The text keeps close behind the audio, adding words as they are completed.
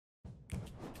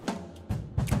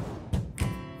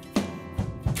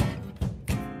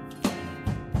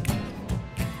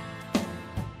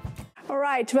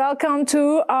right, welcome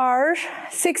to our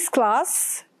 6th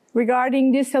class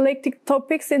regarding the selected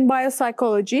topics in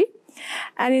biopsychology.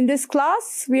 And in this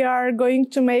class, we are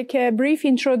going to make a brief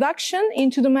introduction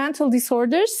into the mental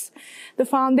disorders, the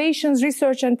foundations,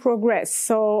 research, and progress.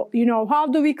 So, how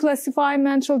do we classify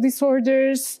mental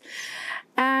disorders?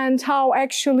 And how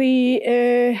actually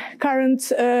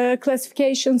current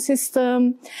classification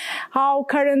system, how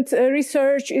current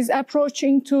research is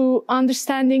approaching to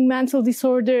understanding mental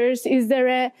disorders. Is there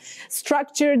a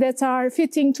structure that are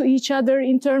fitting to each other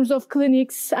in terms of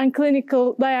clinics and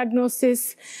clinical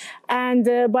diagnosis and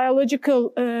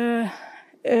biological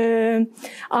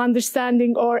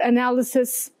understanding or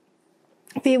analysis?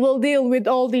 We will deal with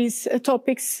all these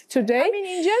topics today. I mean,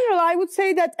 in general, I would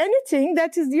say that anything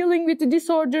that is dealing with the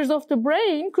disorders of the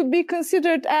brain could be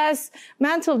considered as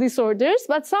mental disorders,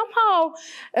 but somehow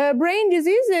brain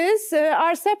diseases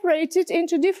are separated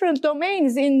into different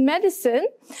domains in medicine.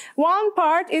 One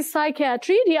part is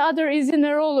psychiatry, the other is in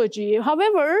neurology.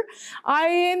 However, I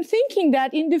am thinking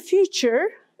that in the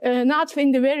future, not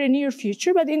in the very near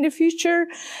future, but in the future,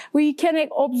 we can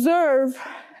observe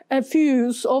a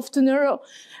fuse of the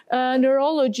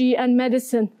neurology and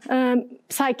medicine,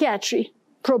 psychiatry,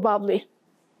 probably.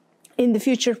 In the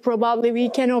future, probably we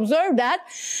can observe that.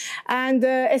 And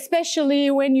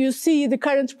especially when you see the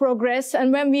current progress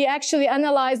and when we actually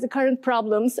analyze the current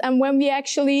problems and when we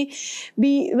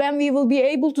will be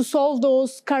able to solve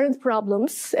those current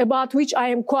problems, about which I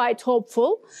am quite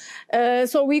hopeful.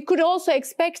 So we could also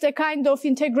expect a kind of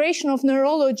integration of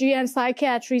neurology and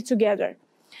psychiatry together.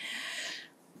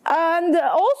 And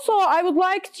also, I would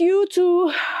like you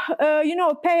to,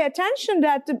 pay attention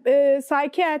that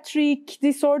psychiatric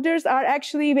disorders are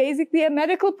actually basically a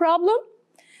medical problem.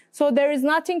 So there is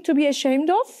nothing to be ashamed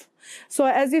of. So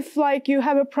as if like you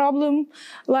have a problem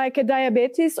like a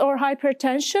diabetes or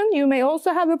hypertension, you may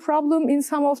also have a problem in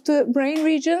some of the brain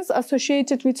regions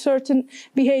associated with certain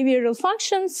behavioral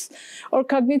functions or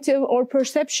cognitive or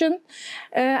perception.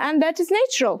 And that is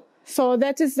natural. So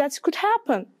that could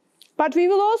happen. But we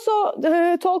will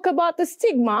also talk about the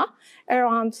stigma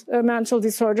around mental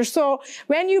disorders. So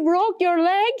when you broke your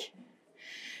leg,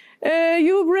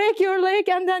 you break your leg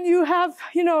and then you have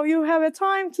a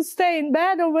time to stay in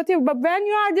bed or whatever. But when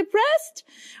you are depressed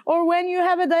or when you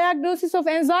have a diagnosis of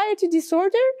anxiety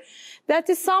disorder, that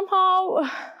is somehow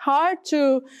hard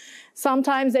to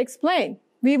sometimes explain.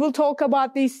 We will talk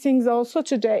about these things also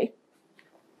today.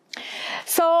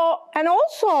 So, and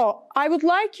also, I would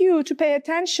like you to pay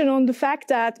attention on the fact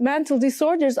that mental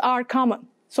disorders are common.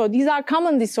 So these are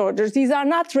common disorders. These are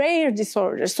not rare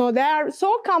disorders. So they are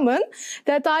so common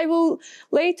that I will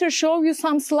later show you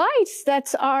some slides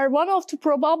that are one of the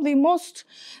probably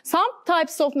some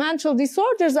types of mental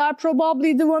disorders are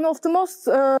probably one of the most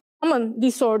common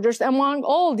disorders among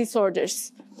all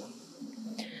disorders.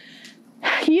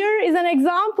 Here is an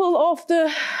example of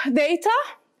the data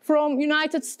from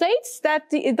United States that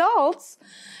the adults,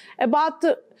 about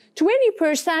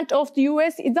 20% of the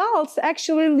US adults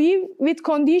actually live with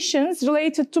conditions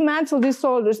related to mental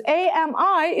disorders.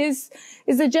 AMI is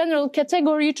a general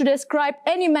category to describe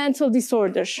any mental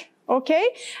disorder, okay?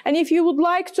 And if you would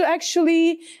like to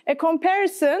actually a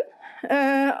comparison,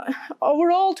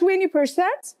 overall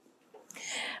 20%,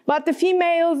 but the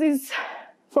females is,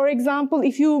 for example,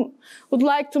 if you would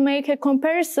like to make a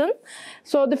comparison,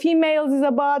 so the females is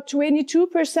about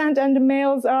 22% and the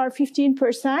males are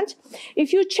 15%.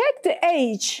 If you check the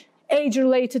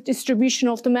age-related distribution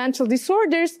of the mental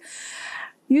disorders,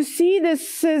 you see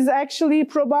this is actually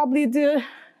probably the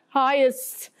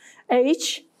highest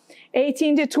age,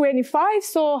 18 to 25.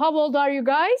 So how old are you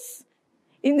guys?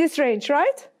 In this range,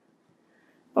 right?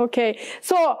 Okay,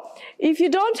 so if you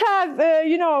don't have,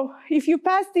 if you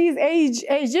pass these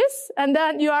ages and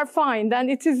then you are fine, then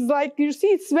it is like, you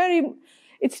see,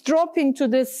 it's dropping to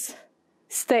this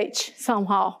stage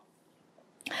somehow.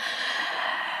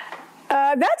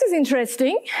 That is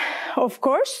interesting, of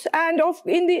course, and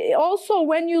also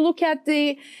when you look at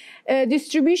the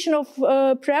distribution of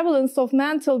prevalence of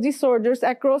mental disorders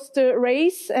across the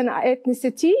race and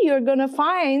ethnicity, you're going to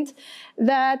find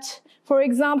that, for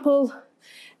example,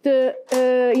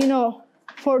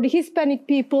 for the Hispanic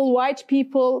people, white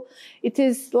people, it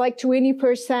is like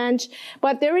 20%.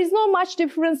 But there is not much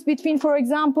difference between, for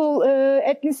example,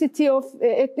 ethnicity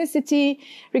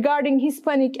regarding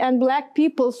Hispanic and black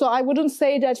people. So I wouldn't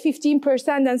say that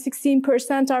 15% and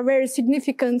 16% are very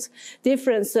significant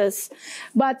differences.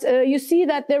 But you see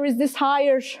that there is this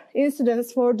higher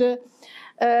incidence for the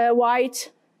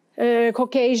white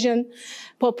Caucasian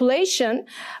population.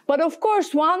 But of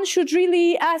course, one should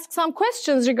really ask some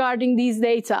questions regarding these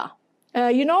data.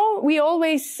 You know, we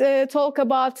always talk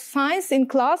about science in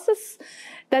classes,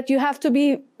 that you have to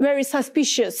be very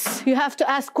suspicious. You have to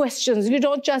ask questions. You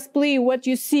don't just believe what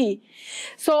you see.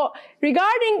 So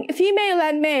regarding female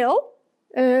and male,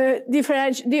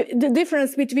 the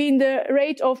difference between the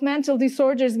rate of mental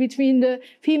disorders between the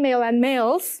female and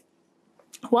males,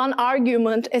 one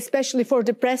argument, especially for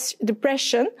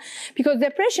depression, because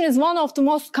depression is one of the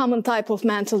most common type of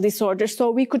mental disorders.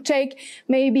 So we could take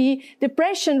maybe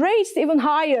depression rates even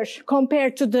higher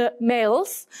compared to the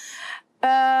males.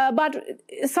 But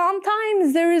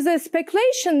sometimes there is a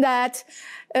speculation that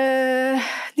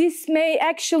this may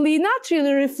actually not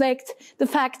really reflect the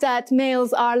fact that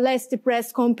males are less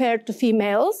depressed compared to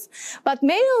females, but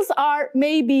males are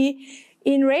maybe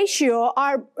in ratio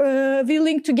are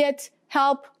willing to get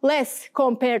help less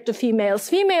compared to females.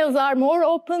 Females are more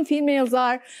open, females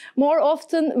are more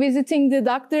often visiting the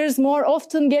doctors, more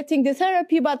often getting the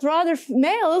therapy, but rather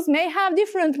males may have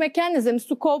different mechanisms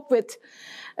to cope with,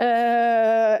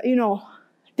 you know,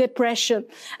 depression.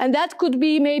 And that could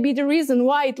be maybe the reason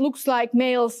why it looks like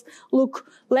males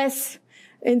look less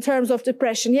in terms of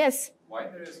depression. Yes? Why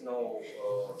there is no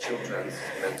children's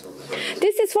mental disorders?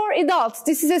 This is for adults.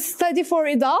 This is a study for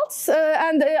adults,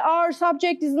 and our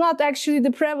subject is not actually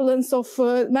the prevalence of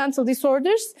mental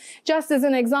disorders. Just as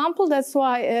an example, that's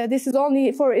why this is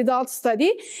only for adult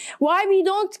study. Why we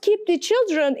don't keep the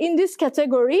children in this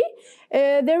category?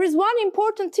 There is one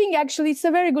important thing, actually, it's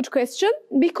a very good question,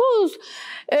 because,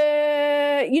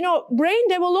 you know, brain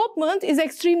development is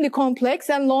extremely complex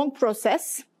and long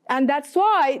process. And that's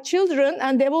why children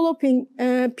and developing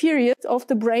period of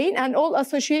the brain and all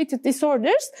associated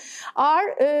disorders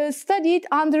are studied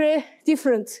under a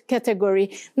different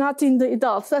category, not in the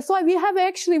adults. That's why we have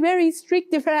actually very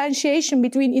strict differentiation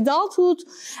between adulthood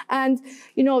and,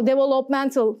 you know,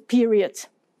 developmental period.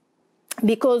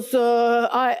 Because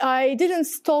I didn't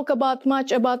talk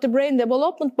much about the brain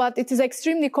development, but it is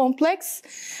extremely complex,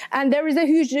 and there is a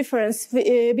huge difference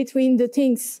between the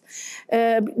things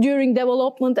during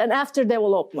development and after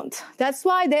development. That's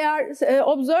why they are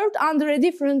observed under a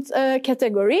different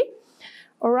category.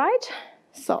 All right?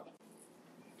 So,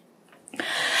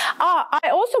 I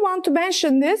also want to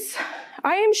mention this.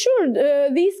 I am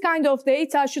sure these kind of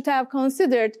data should have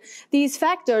considered these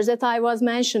factors that I was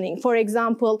mentioning. For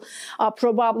example,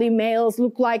 probably males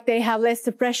look like they have less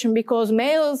depression because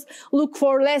males look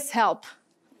for less help.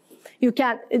 You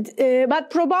can, but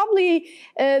probably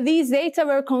these data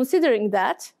were considering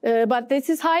that. But this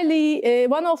is highly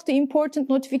one of the important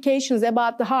notifications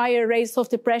about the higher rates of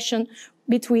depression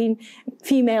between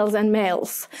females and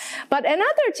males. But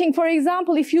another thing, for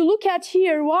example, if you look at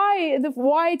here, why the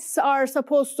whites are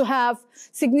supposed to have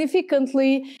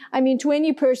significantly, I mean,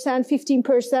 20%,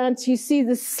 15%, you see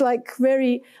this like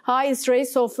very highest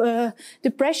rates of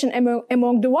depression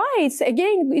among the whites.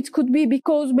 Again, it could be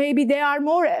because maybe they are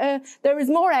more, there is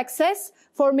more access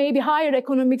for maybe higher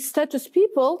economic status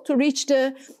people to reach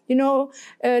the, you know,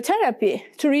 therapy,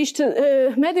 to reach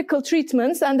the medical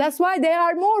treatments, and that's why they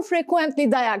are more frequently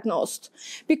diagnosed.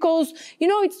 Because, you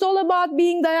know, it's all about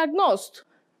being diagnosed.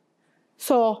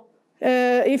 So,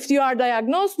 if you are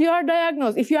diagnosed, you are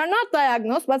diagnosed. If you are not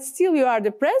diagnosed, but still you are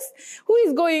depressed, who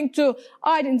is going to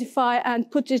identify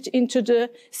and put it into the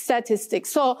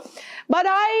statistics? So, but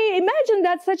I imagine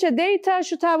that such a data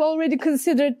should have already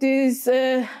considered these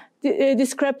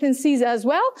discrepancies as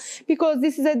well, because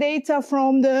this is a data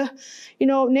from the, you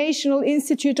know, National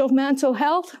Institute of Mental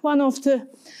Health, one of the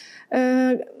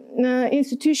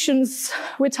institutions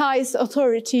with highest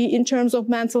authority in terms of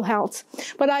mental health.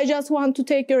 But I just want to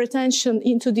take your attention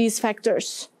into these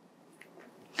factors.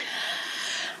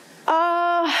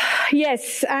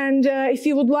 Yes, and if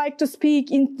you would like to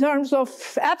speak in terms of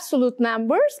absolute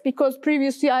numbers, because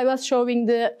previously I was showing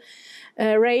the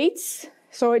rates.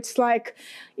 So it's like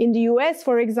in the US,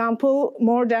 for example,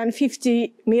 more than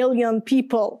 50 million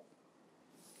people.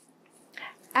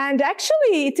 And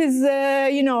actually it is,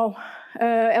 you know,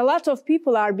 a lot of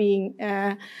people are being,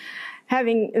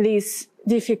 having these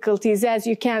difficulties, as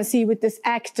you can see with this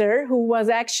actor who was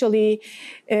actually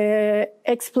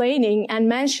explaining and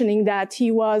mentioning that he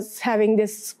was having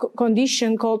this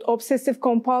condition called obsessive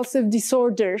compulsive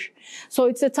disorder. So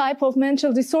it's a type of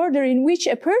mental disorder in which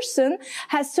a person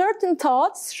has certain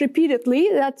thoughts repeatedly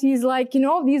that he's like, you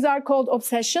know, these are called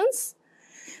obsessions.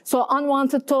 So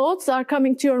unwanted thoughts are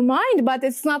coming to your mind, but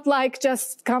it's not like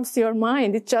just comes to your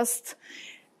mind.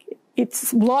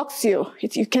 It blocks you.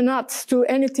 You cannot do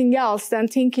anything else than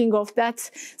thinking of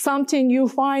that, something you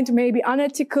find maybe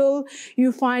unethical,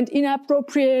 you find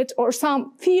inappropriate, or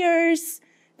some fears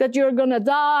that you're gonna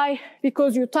die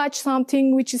because you touch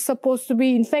something which is supposed to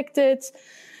be infected.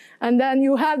 And then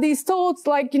you have these thoughts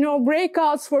like,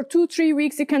 breakouts for 2-3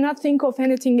 weeks. You cannot think of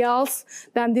anything else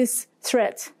than this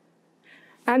threat.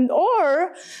 And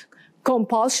or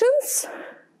compulsions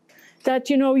that,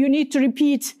 you need to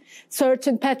repeat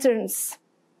certain patterns.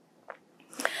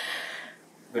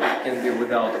 But it can be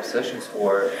without obsessions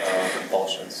or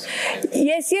compulsions.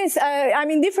 Yes. I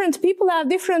mean, different people have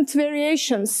different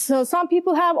variations. So some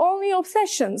people have only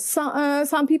obsessions.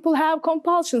 Some people have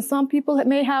compulsions. Some people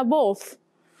may have both.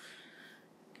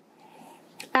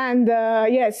 And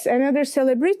yes, another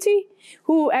celebrity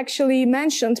who actually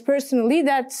mentioned personally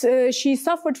that she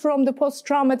suffered from the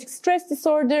post-traumatic stress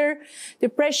disorder,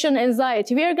 depression,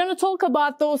 anxiety. We are going to talk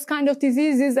about those kind of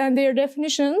diseases and their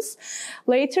definitions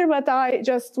later, but I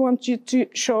just want you to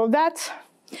show that.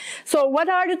 So what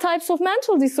are the types of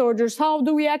mental disorders? How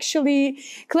do we actually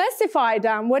classify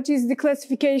them? What is the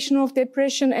classification of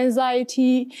depression,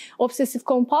 anxiety, obsessive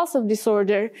compulsive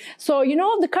disorder? So,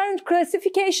 the current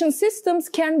classification systems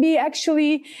can be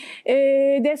actually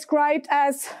described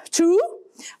as two.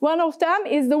 One of them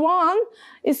is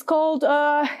is called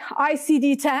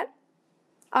ICD-10.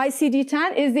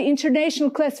 ICD-10 is the International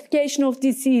Classification of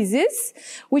Diseases,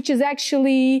 which is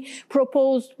actually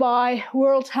proposed by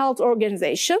World Health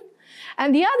Organization.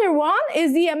 And the other one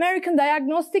is the American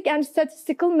Diagnostic and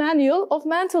Statistical Manual of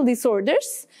Mental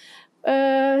Disorders,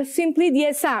 simply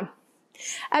DSM.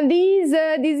 And these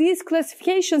disease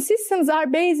classification systems are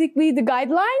basically the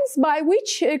guidelines by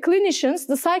which clinicians,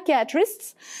 the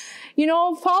psychiatrists,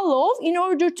 follow in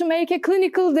order to make a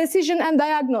clinical decision and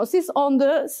diagnosis on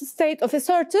the state of a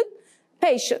certain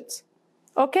patient.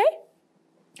 Okay?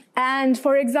 And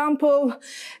for example,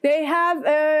 they have,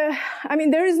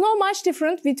 there is not much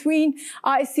difference between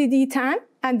ICD-10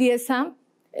 and DSM.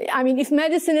 I mean, if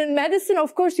medicine,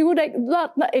 of course, you would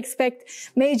not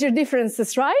expect major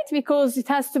differences, right? Because it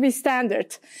has to be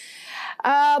standard.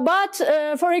 But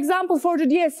for example, for the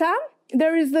DSM,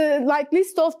 there is the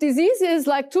list of diseases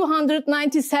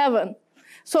 297.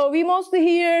 So we mostly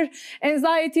hear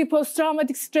anxiety,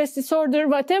 post-traumatic stress disorder,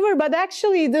 whatever, but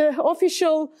actually the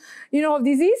official,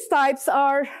 disease types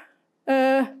are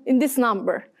in this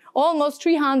number. Almost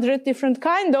 300 different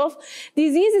kind of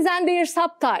diseases and their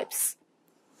subtypes.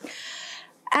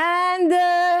 And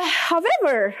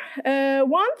however,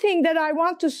 one thing that I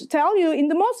want to tell you, in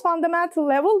the most fundamental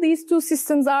level, these two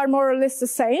systems are more or less the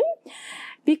same,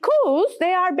 because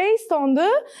they are based on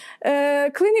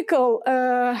the clinical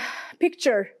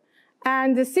picture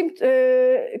and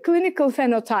the clinical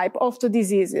phenotype of the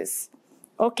diseases.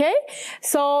 Okay?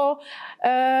 So,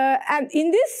 and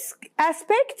in this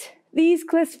aspect, these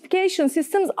classification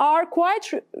systems are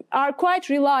quite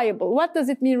reliable. What does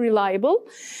it mean, reliable?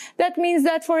 That means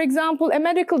that, for example, a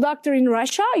medical doctor in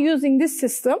Russia using this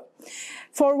system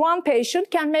for one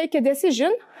patient can make a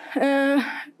decision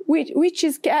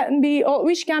which can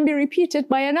be repeated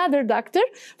by another doctor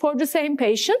for the same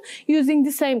patient using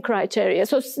the same criteria.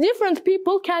 So different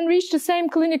people can reach the same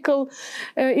clinical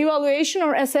evaluation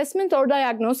or assessment or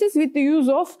diagnosis with the use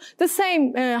of the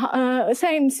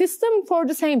same system for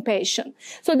the same patient.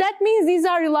 So that means these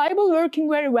are reliable, working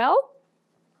very well.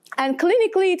 And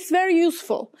clinically, it's very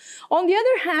useful. On the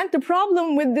other hand, the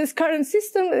problem with this current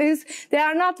system is they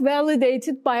are not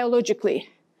validated biologically.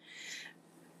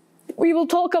 We will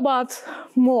talk about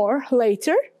more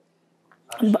later.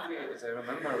 Actually, as I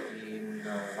remember, in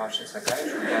Russian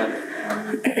psychiatry, we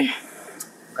have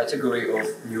category of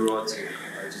neurotic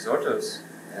disorders,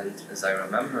 and as I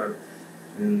remember,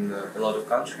 in a lot of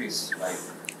countries, like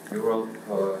Europe,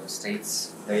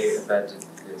 states, they abandoned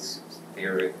this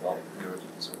theory of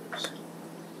neurotic disorders.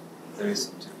 There is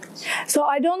some difference. So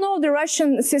I don't know the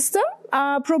Russian system.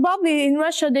 Probably in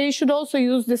Russia they should also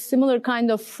use this similar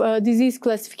kind of disease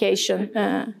classification.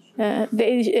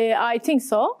 I think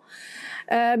so,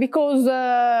 because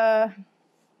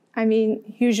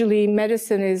usually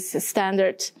medicine is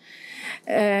standard.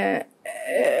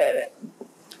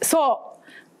 So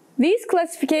these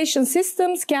classification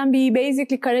systems can be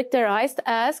basically characterized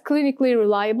as clinically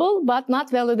reliable but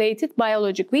not validated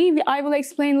biologically. I will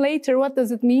explain later what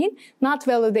does it mean, not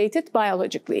validated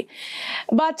biologically.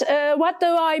 But what do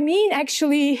I mean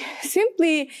actually?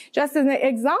 Simply just as an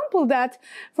example that,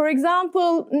 for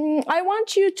example, I want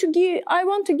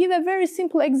to give a very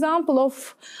simple example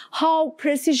of how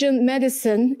precision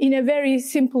medicine in a very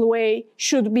simple way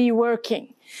should be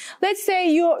working. Let's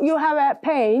say you have a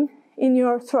pain in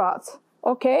your throat,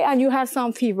 okay, and you have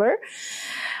some fever.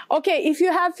 Okay, if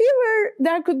you have fever,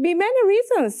 there could be many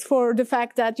reasons for the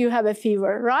fact that you have a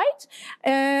fever, right?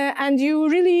 And you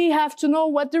really have to know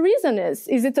what the reason is.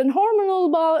 Is it a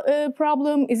hormonal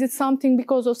problem? Is it something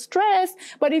because of stress?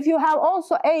 But if you have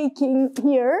also aching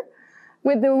here,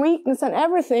 with the weakness and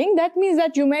everything, that means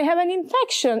that you may have an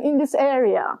infection in this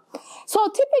area. So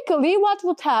typically what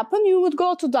would happen, you would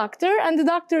go to doctor and the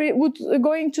doctor would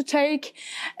going to take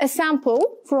a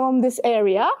sample from this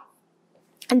area.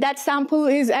 And that sample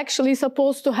is actually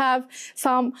supposed to have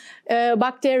some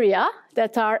bacteria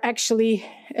that are actually,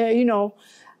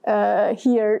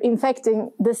 here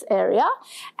infecting this area.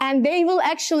 And they will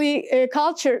actually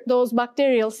culture those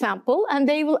bacterial sample and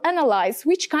they will analyze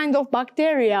which kind of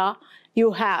bacteria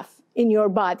you have in your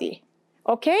body,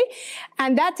 okay?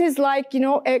 And that is like,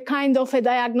 a kind of a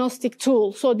diagnostic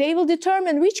tool. So they will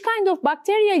determine which kind of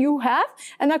bacteria you have,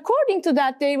 and according to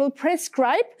that, they will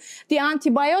prescribe the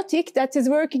antibiotic that is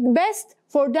working best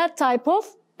for that type of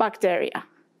bacteria,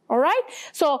 all right?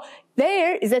 So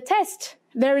there is a test.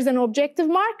 There is an objective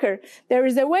marker. There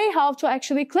is a way how to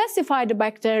actually classify the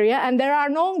bacteria, and there are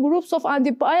known groups of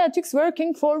antibiotics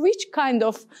working for which kind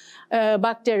of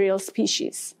bacterial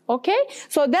species. Okay?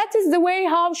 So that is the way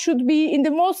how should be, in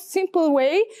the most simple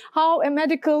way, how a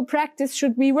medical practice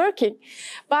should be working.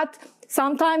 But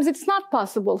sometimes it's not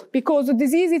possible because the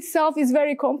disease itself is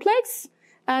very complex.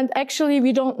 And actually,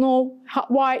 we don't know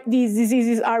why these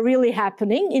diseases are really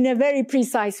happening in a very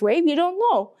precise way. We don't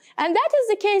know. And that is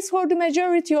the case for the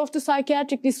majority of the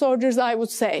psychiatric disorders, I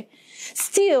would say.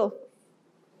 Still,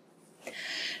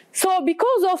 so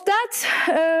because of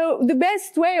that, the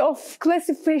best way of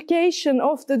classification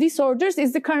of the disorders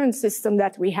is the current system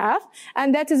that we have.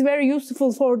 And that is very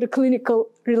useful for the clinical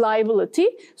reliability.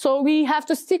 So we have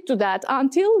to stick to that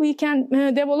until we can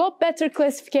develop better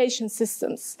classification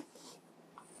systems.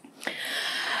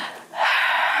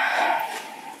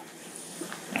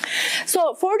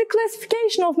 So for the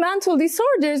classification of mental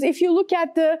disorders, if you look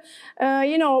at the,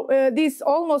 these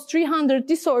almost 300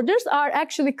 disorders are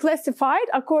actually classified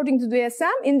according to the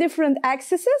DSM in different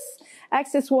axes,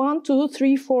 axis 1, 2,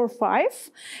 3, 4,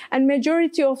 5. And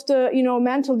majority of the,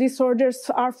 mental disorders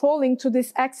are falling to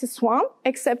this axis 1,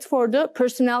 except for the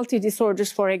personality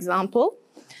disorders, for example.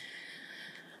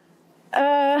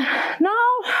 Now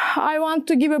I want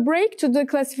to give a break to the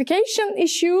classification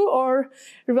issue or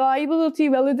reliability,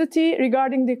 validity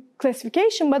regarding the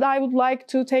classification, but I would like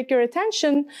to take your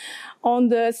attention on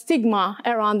the stigma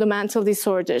around the mental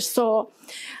disorders. So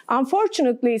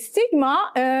unfortunately,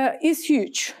 stigma is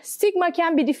huge. Stigma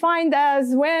can be defined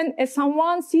as when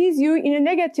someone sees you in a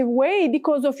negative way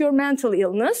because of your mental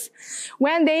illness,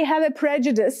 when they have a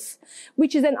prejudice,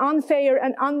 which is an unfair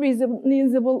and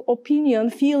unreasonable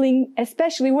opinion, feeling,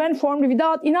 especially when formed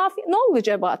without enough knowledge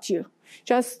about you.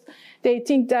 Just they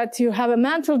think that you have a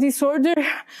mental disorder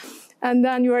and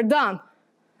then you are done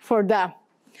for them.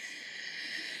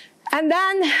 And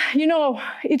then,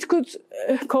 it could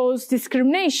cause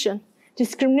discrimination.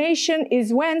 Discrimination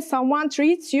is when someone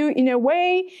treats you in a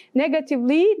way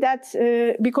negatively that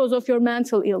because of your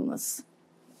mental illness.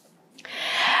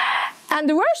 And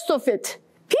the worst of it,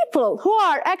 people who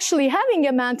are actually having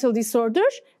a mental disorder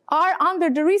are under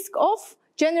the risk of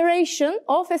generation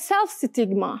of a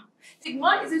self-stigma.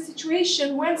 Stigma is a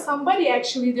situation when somebody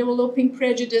actually developing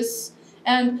prejudice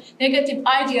and negative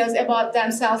ideas about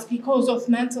themselves because of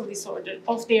mental disorder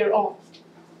of their own.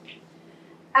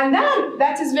 And then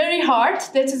that is very hard.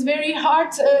 That is very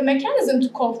hard mechanism to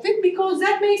cope with because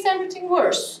that makes everything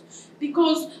worse.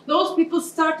 Because those people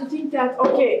start to think that,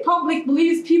 okay, public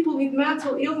believes people with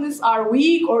mental illness are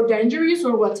weak or dangerous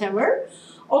or whatever.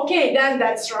 Okay, then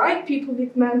that's right. People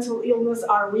with mental illness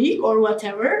are weak or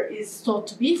whatever is thought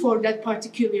to be for that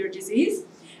particular disease.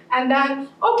 And then,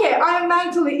 okay, I'm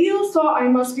mentally ill, so I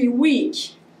must be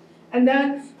weak. And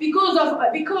then, because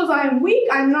I'm weak,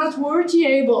 I'm not worthy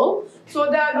able. So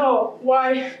then, oh,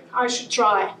 why I should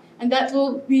try? And that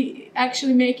will be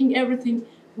actually making everything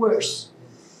worse.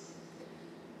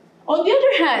 On the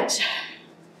other hand,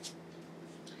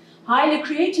 highly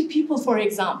creative people, for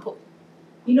example,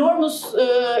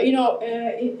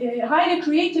 highly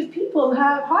creative people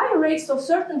have higher rates of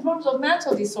certain forms of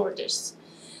mental disorders.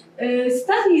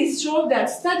 Studies show that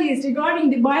studies regarding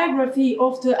the biography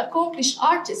of the accomplished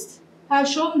artists have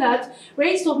shown that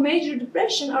rates of major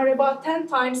depression are about 10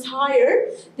 times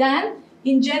higher than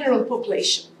in general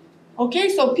population. Okay,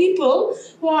 so people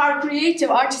who are creative,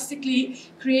 artistically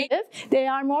creative, they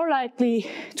are more likely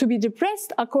to be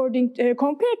depressed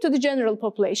compared to the general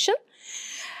population.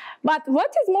 But what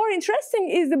is more interesting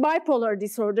is the bipolar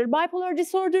disorder. Bipolar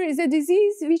disorder is a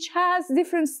disease which has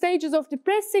different stages of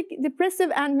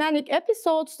depressive and manic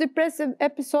episodes. Depressive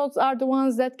episodes are the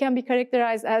ones that can be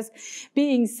characterized as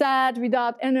being sad,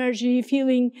 without energy,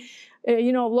 feeling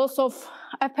loss of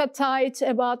appetite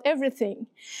about everything.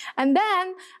 And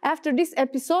then after this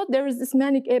episode, there is this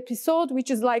manic episode, which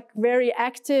is like very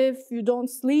active. You don't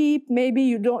sleep. Maybe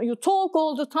you talk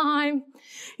all the time.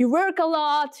 You work a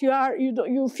lot.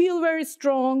 You feel very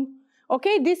strong.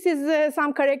 Okay, this is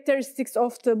some characteristics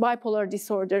of the bipolar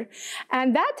disorder.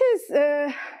 And that is,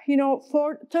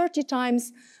 for 30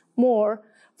 times more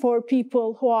for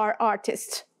people who are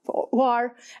artists, who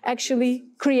are actually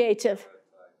creative.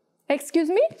 Excuse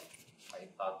me? I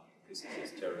thought this is a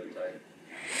stereotype.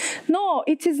 No,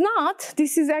 it is not.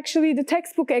 This is actually the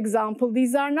textbook example.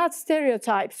 These are not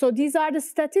stereotypes. So these are the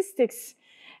statistics.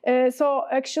 So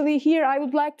actually here I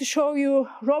would like to show you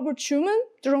Robert Schumann,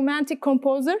 the romantic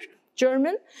composer,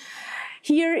 German.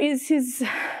 Here is his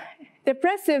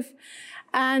depressive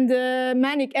and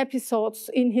manic episodes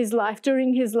in his life,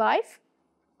 during his life.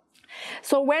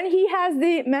 So when he has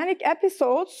the manic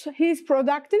episodes, his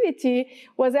productivity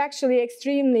was actually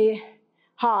extremely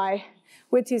high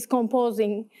with his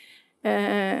composing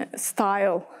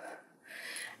style.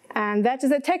 And that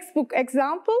is a textbook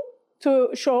example to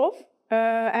show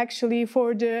actually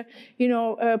for the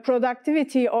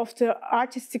productivity of the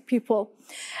artistic people.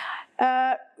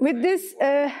 With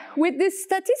this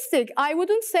statistic, I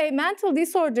wouldn't say mental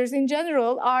disorders in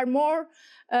general are more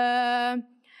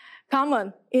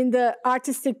common in the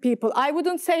artistic people. I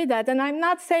wouldn't say that, and I'm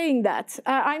not saying that.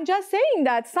 I'm just saying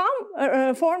that some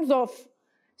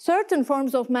certain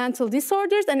forms of mental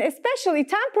disorders, and especially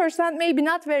 10%, maybe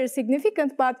not very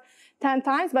significant, but 10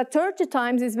 times, but 30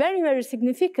 times is very, very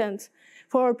significant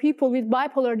for people with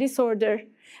bipolar disorder.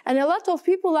 And a lot of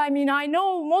people, I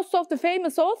know most of the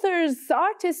famous authors,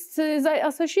 artists is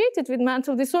associated with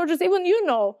mental disorders, even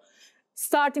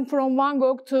starting from Van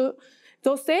Gogh to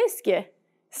Dostoevsky.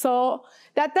 So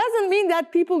that doesn't mean that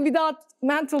people without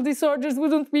mental disorders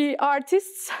wouldn't be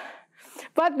artists.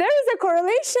 But there is a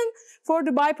correlation for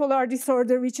the bipolar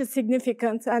disorder, which is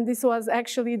significant. And this was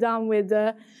actually done with,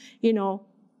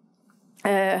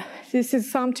 this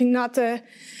is something not a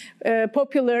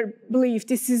popular belief.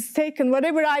 This is taken,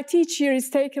 whatever I teach here is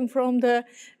taken from the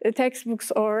textbooks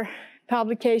or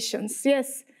publications.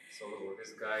 Yes? So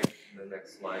this guy in the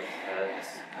next slide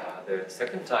has the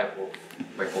second type of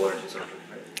bipolar disorder.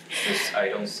 Because I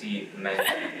don't see many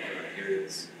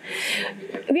periods.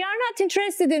 We are not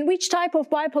interested in which type of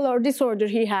bipolar disorder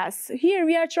he has. Here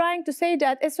we are trying to say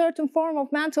that a certain form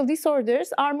of mental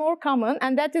disorders are more common,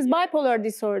 and that is bipolar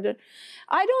disorder.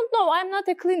 I don't know, I'm not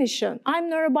a clinician,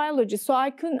 I'm a neurobiologist, so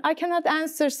I cannot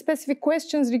answer specific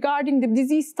questions regarding the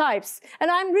disease types, and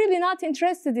I'm really not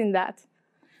interested in that.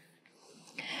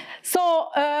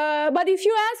 So, but if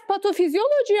you ask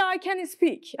pathophysiology, I can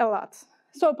speak a lot.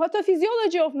 So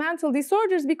pathophysiology of mental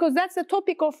disorders, because that's a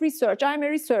topic of research. I'm a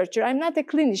researcher, I'm not a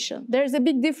clinician. There's a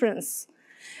big difference.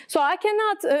 So I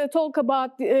cannot talk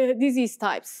about disease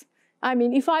types.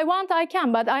 If I want, I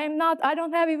can, but I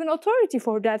don't have even authority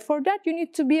for that. For that, you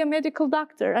need to be a medical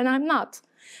doctor, and I'm not.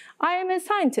 I am a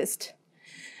scientist.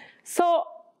 So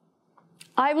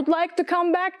I would like to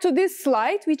come back to this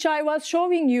slide, which I was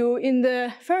showing you in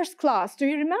the first class. Do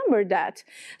you remember that?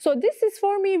 So this is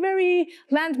for me very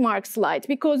landmark slide,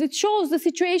 because it shows the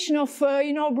situation of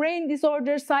brain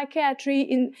disorder psychiatry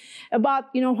in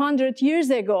about 100 years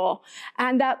ago.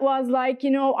 And that was like,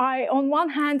 on one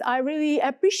hand, I really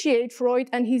appreciate Freud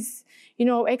and his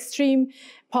extreme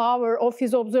power of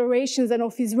his observations and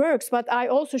of his works, but I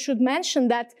also should mention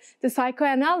that the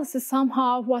psychoanalysis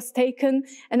somehow was taken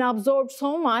and absorbed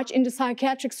so much in the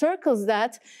psychiatric circles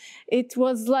that it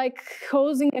was like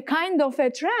causing a kind of a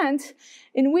trend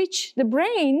in which the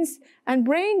brains and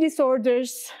brain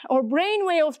disorders or brain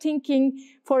way of thinking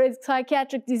for a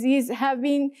psychiatric disease have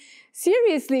been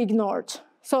seriously ignored.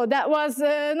 So that was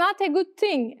not a good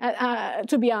thing,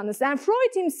 to be honest. And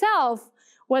Freud himself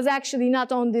was actually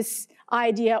not on this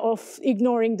idea of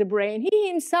ignoring the brain. He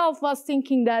himself was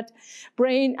thinking that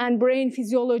brain and brain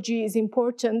physiology is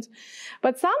important.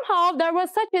 But somehow there was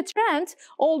such a trend,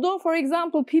 although, for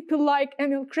example, people like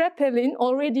Emil Kraepelin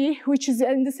already, which is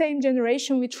in the same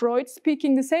generation with Freud,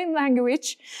 speaking the same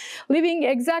language, living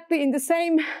exactly in the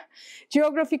same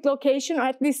geographic location, or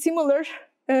at least similar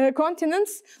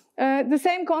continents, the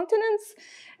same continents,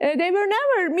 they were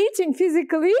never meeting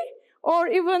physically, or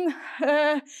even,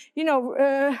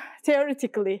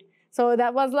 theoretically. So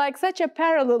that was like such a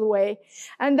parallel way.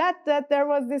 And that there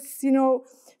was this,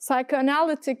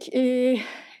 psychoanalytic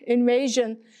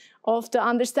invasion of the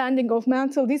understanding of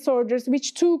mental disorders,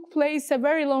 which took place a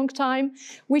very long time,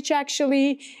 which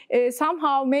actually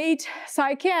somehow made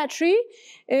psychiatry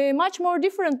much more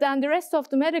different than the rest of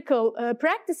the medical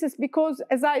practices, because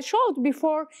as I showed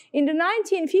before, in the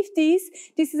 1950s,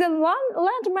 this is a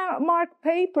landmark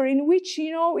paper in which,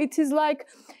 you know, it is like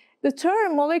the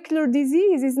term molecular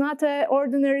disease is not an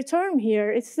ordinary term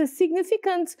here. It's a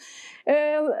significant,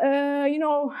 you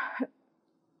know,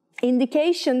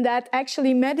 indication that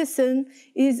actually medicine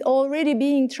is already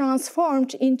being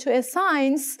transformed into a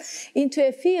science, into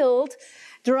a field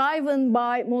driven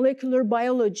by molecular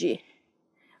biology.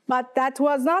 But that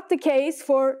was not the case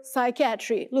for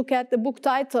psychiatry. Look at the book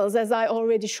titles, as I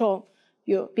already showed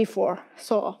you before.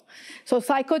 So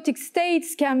psychotic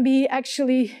states can be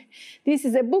actually, this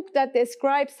is a book that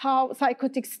describes how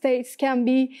psychotic states can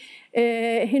be,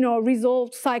 you know,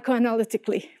 resolved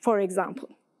psychoanalytically, for example.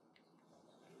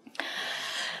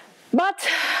 But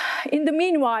in the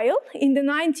meanwhile, in the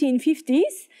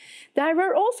 1950s, there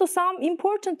were also some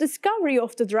important discovery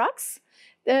of the drugs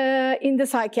in the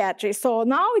psychiatry. So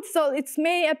now it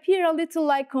may appear a little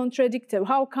like contradictory.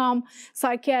 How come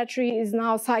psychiatry is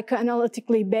now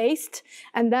psychoanalytically based,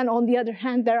 and then on the other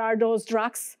hand there are those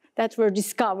drugs that were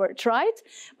discovered, right?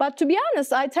 But to be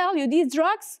honest, I tell you, these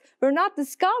drugs were not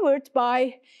discovered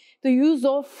by the use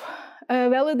of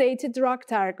validated drug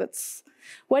targets.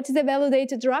 What is a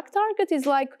validated drug target? Is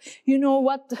like, you know,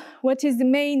 what is the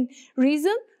main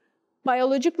reason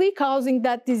biologically causing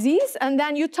that disease, and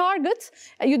then you target,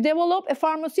 you develop a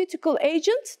pharmaceutical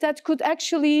agent that could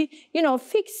actually, you know,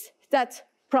 fix that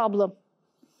problem.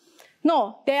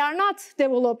 No, they are not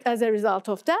developed as a result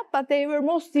of that, but they were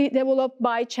mostly developed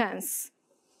by chance.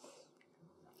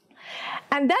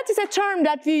 And that is a term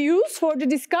that we use for the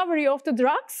discovery of the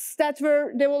drugs that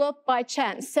were developed by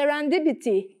chance.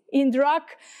 Serendipity in drug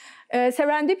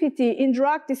serendipity in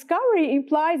drug discovery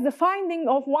implies the finding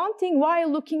of one thing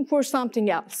while looking for something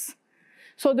else.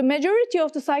 So the majority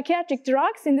of the psychiatric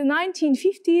drugs in the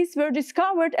 1950s were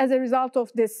discovered as a result of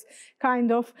this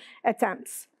kind of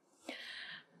attempts.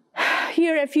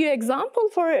 Here are a few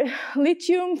examples for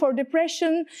lithium, for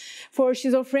depression, for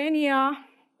schizophrenia.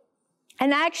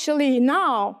 And actually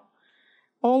now,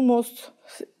 almost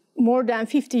more than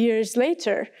 50 years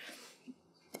later,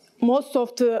 most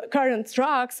of the current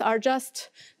drugs are just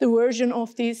the version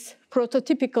of these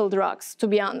prototypical drugs, to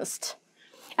be honest.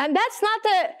 And that's not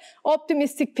an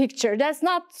optimistic picture. That's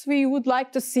not what we would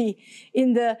like to see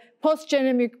in the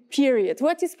post-genomic period.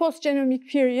 What is post-genomic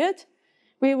period?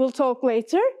 We will talk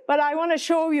later, but I want to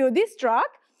show you this drug,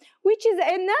 which is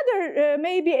another,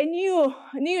 maybe a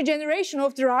new generation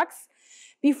of drugs.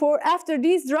 After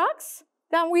these drugs,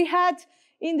 then we had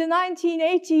in the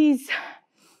 1980s,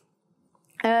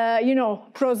 you know,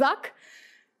 Prozac,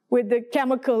 with the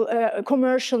chemical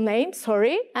commercial name,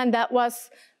 and that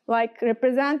was like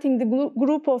representing the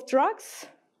group of drugs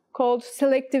called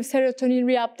selective serotonin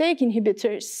reuptake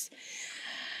inhibitors.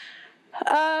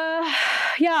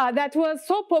 Yeah, that was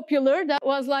so popular that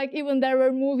was like even there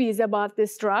were movies about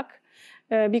this drug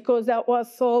because that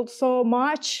was sold so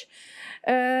much.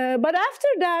 But after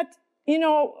that, you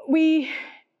know, we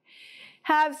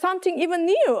have something even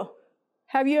new.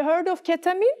 Have you heard of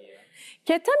ketamine?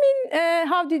 Yeah. Ketamine,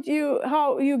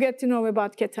 how you get to know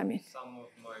about ketamine? Some of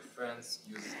my friends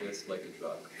use this like a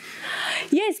drug.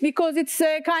 Yes, because it's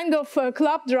a kind of a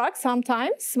club drug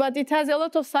sometimes, but it has a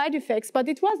lot of side effects. But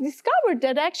it was discovered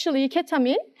that actually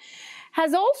ketamine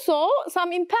has also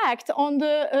some impact on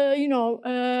the, you know,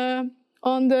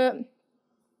 on the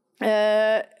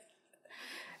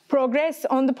progress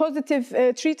on the positive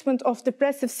treatment of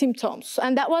depressive symptoms.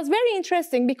 And that was very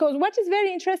interesting because what is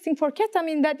very interesting for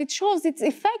ketamine that it shows its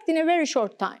effect in a very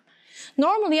short time.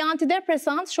 Normally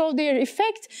antidepressants show their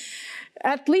effect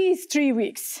at least 3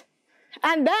 weeks.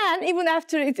 And then even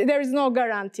after it, there is no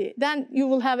guarantee. Then you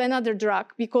will have another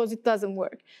drug because it doesn't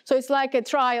work. So it's like a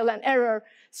trial and error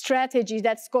strategy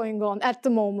that's going on at the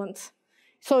moment.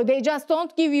 So they just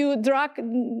don't give you a drug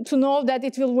to know that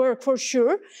it will work for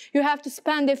sure. You have to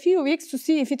spend a few weeks to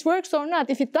see if it works or not.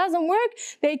 If it doesn't work,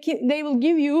 they will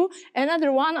give you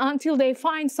another one until they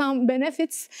find some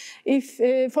benefits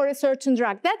for a certain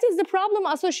drug. That is the problem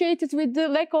associated with the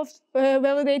lack of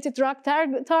validated drug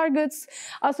targets,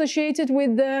 associated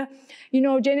with the, you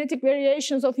know, genetic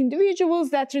variations of individuals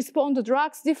that respond to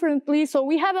drugs differently. So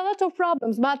we have a lot of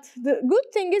problems. But the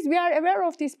good thing is we are aware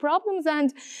of these problems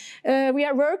and we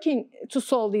are working to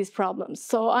solve these problems.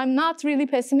 So I'm not really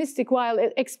pessimistic while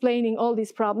explaining all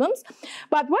these problems.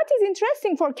 But what is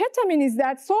interesting for ketamine is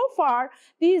that so far,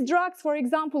 these drugs, for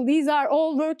example, these are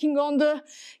all working on the,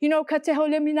 you know,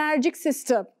 catecholaminergic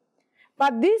system.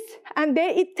 But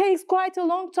it takes quite a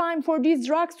long time for these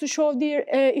drugs to show their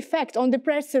effect on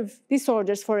depressive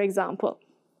disorders, for example.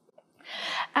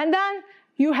 And then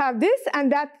you have this,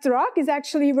 and that drug is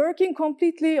actually working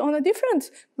completely on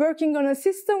working on a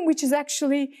system which is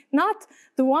actually not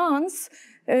the ones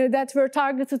that were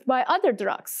targeted by other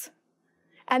drugs.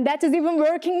 And that is even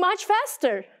working much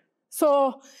faster.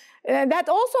 So that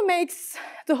also makes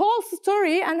the whole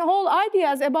story and the whole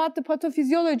ideas about the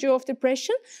pathophysiology of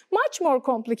depression much more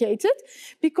complicated,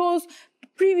 because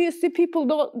previously people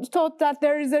thought that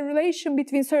there is a relation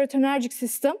between serotonergic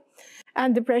system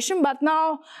and depression, but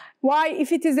now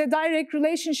if it is a direct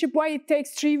relationship, why it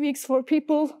takes 3 weeks for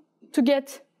people to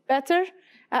get better,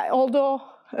 although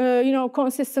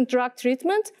consistent drug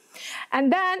treatment.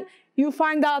 And then you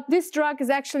find out this drug is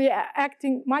actually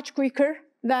acting much quicker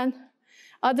than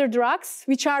other drugs,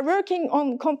 which are working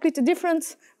on completely different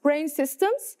brain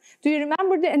systems. Do you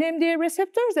remember the NMDA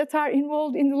receptors that are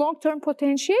involved in the long-term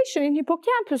potentiation in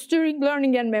hippocampus during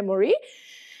learning and memory?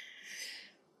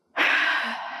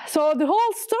 So the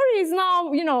whole story is now,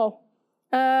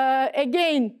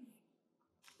 again,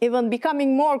 even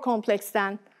becoming more complex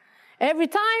than. Every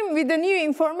time with the new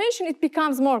information, it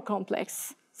becomes more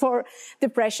complex for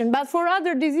depression. But for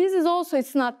other diseases also,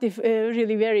 it's not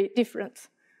really very different.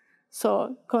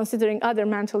 So considering other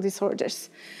mental disorders.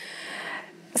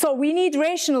 So we need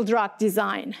rational drug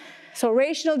design. So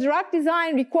rational drug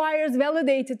design requires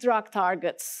validated drug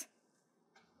targets.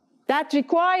 That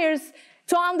requires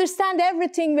to understand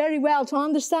everything very well, to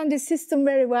understand the system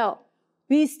very well.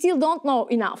 We still don't know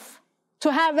enough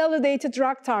to have validated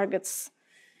drug targets.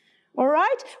 All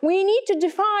right? We need to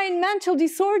define mental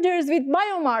disorders with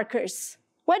biomarkers.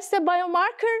 What's the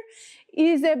biomarker?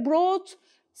 Is a broad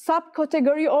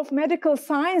subcategory of medical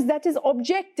science that is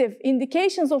objective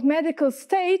indications of medical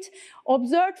state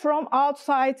observed from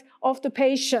outside of the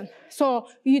patient. So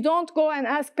you don't go and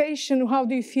ask patient, how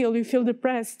do you feel? You feel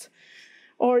depressed.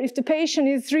 Or if the patient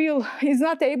is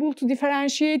not able to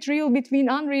differentiate real between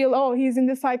unreal, oh, he's in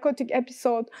the psychotic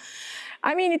episode.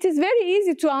 I mean, it is very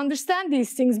easy to understand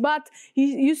these things, but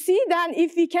you see then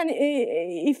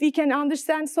if we can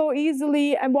understand so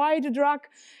easily why the drug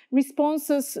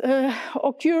responses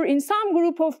occur in some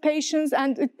group of patients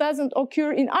and it doesn't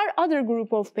occur in our other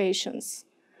group of patients.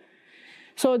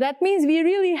 So that means we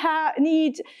really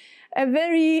need a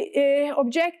very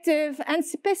objective and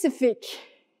specific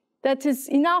that is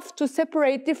enough to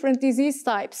separate different disease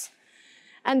types.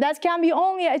 And that can be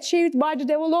only achieved by the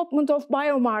development of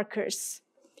biomarkers.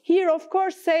 Here, of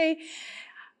course, say,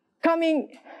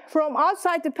 coming from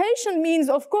outside the patient means,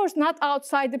 of course, not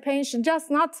outside the patient, just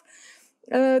not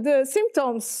the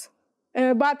symptoms,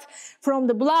 but from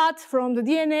the blood, from the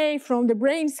DNA, from the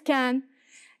brain scan.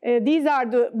 These are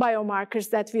the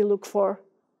biomarkers that we look for.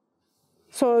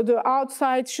 So the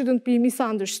outside shouldn't be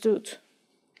misunderstood.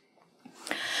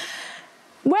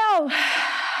 Well,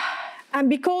 and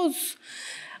because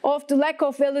of the lack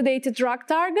of validated drug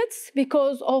targets,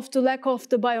 because of the lack of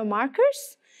the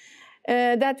biomarkers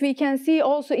that we can see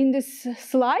also in this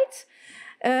slide,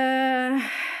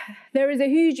 there is a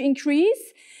huge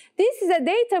increase. This is a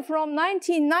data from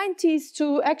 1990s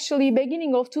to actually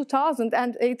beginning of 2000,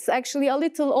 and it's actually a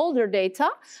little older data.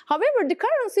 However, the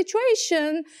current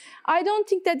situation, I don't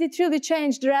think that it really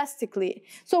changed drastically.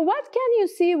 So what can you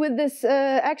see with this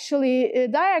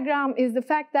diagram is the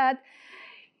fact that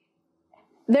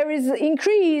there is an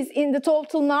increase in the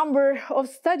total number of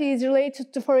studies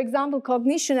related to, for example,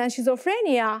 cognition and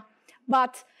schizophrenia,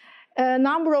 but a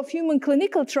number of human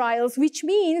clinical trials, which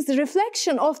means the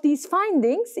reflection of these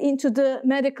findings into the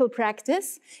medical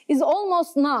practice is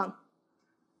almost none.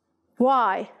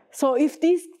 Why? So if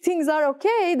these things are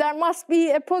okay, there must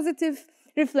be a positive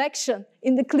reflection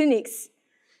in the clinics.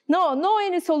 No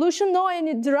any solution, no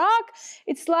any drug.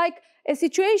 It's like a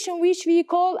situation which we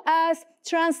call as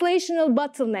translational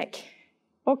bottleneck.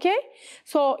 Okay?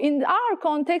 So in our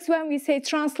context, when we say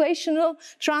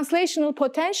translational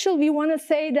potential, we want to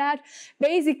say that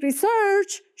basic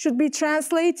research should be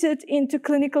translated into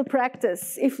clinical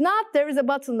practice. If not, there is a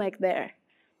bottleneck there.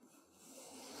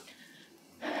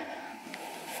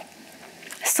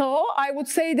 So I would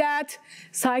say that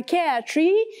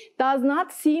psychiatry does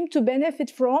not seem to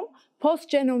benefit from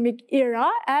post-genomic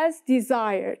era as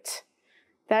desired.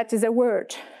 That is a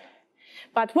word.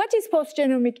 But what is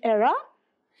post-genomic era?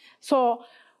 So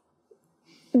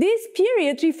this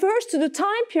period refers to the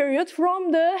time period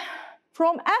from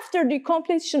after the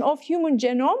completion of Human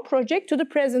Genome Project to the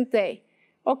present day.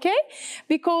 Okay?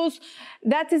 Because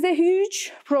that is a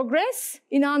huge progress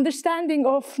in understanding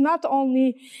of not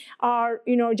only our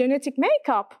genetic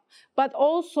makeup, but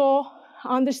also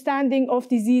understanding of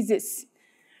diseases.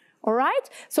 All right?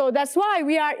 So that's why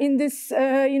we are in this,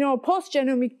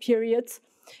 post-genomic period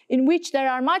in which there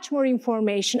are much more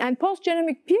information. And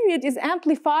post-genomic period is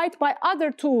amplified by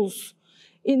other tools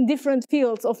in different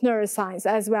fields of neuroscience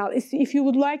as well, if you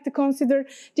would like to consider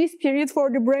this period for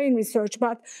the brain research.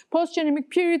 But post-genomic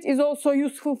period is also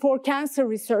useful for cancer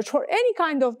research, for any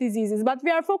kind of diseases. But we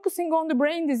are focusing on the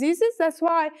brain diseases. That's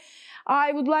why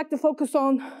I would like to focus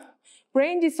on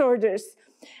brain disorders.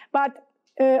 But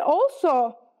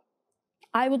also,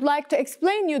 I would like to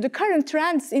explain you the current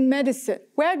trends in medicine.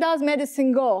 Where does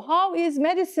medicine go? How is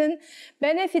medicine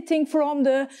benefiting from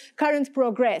the current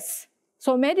progress?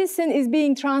 So medicine is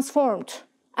being transformed.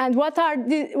 And what are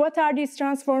these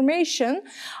transformations?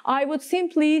 I would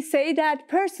simply say that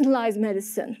personalized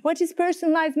medicine. What is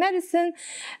personalized medicine?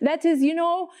 That is,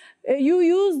 you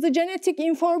use the genetic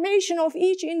information of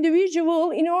each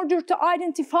individual in order to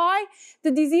identify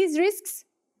the disease risks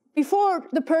before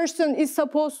the person is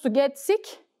supposed to get sick.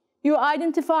 You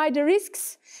identify the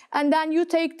risks, and then you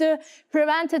take the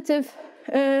preventative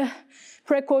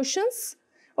precautions.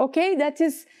 Okay, that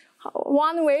is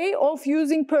one way of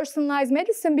using personalized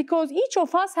medicine, because each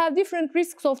of us have different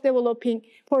risks of developing,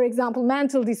 for example,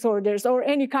 mental disorders or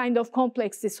any kind of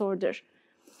complex disorder.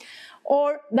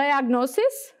 Or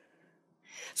diagnosis.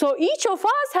 So each of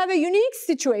us have a unique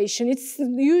situation. It's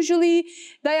usually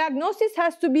diagnosis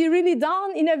has to be really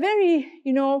done in a very,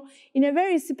 in a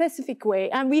very specific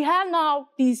way. And we have now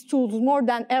these tools more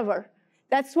than ever.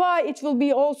 That's why it will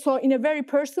be also in a very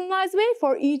personalized way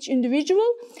for each individual.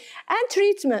 And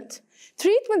treatment.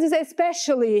 Treatment is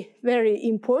especially very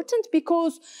important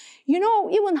because,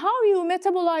 even how you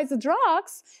metabolize the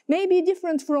drugs may be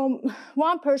different from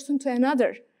one person to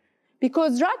another.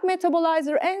 Because drug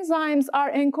metabolizer enzymes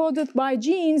are encoded by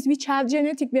genes which have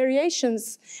genetic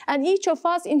variations. And each of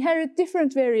us inherit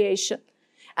different variation.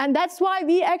 And that's why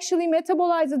we actually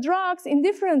metabolize the drugs in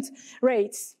different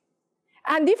rates.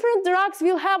 And different drugs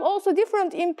will have also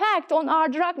different impact on our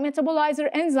drug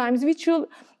metabolizer enzymes, which will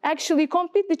actually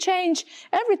completely change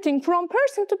everything from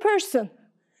person to person.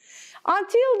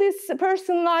 Until this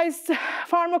personalized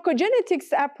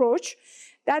pharmacogenetics approach,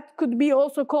 that could be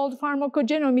also called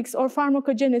pharmacogenomics or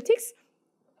pharmacogenetics,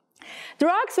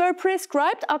 drugs were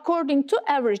prescribed according to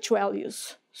average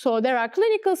values. So there are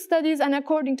clinical studies, and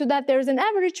according to that, there is an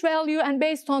average value, and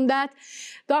based on that,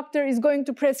 doctor is going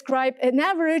to prescribe an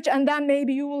average, and then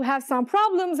maybe you will have some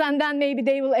problems, and then maybe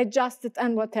they will adjust it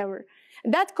and whatever.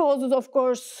 That causes, of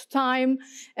course, time,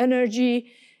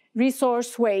 energy,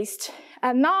 resource waste.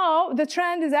 And now the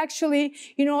trend is actually,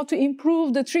 to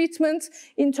improve the treatment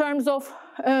in terms of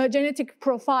genetic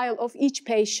profile of each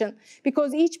patient,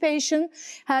 because each patient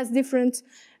has different,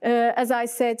 as I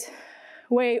said,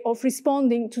 way of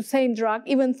responding to same drug,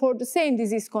 even for the same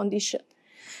disease condition.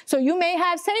 So you may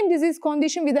have same disease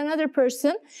condition with another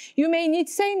person, you may need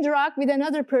same drug with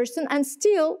another person, and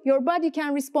still your body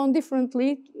can respond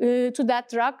differently to that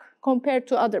drug compared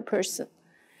to other person.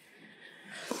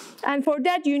 And for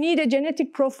that you need a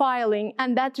genetic profiling,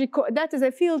 and that is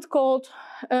a field called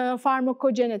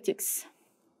pharmacogenetics.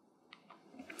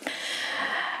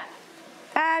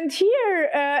 And here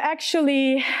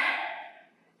actually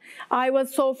I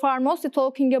was so far mostly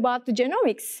talking about the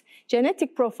genomics,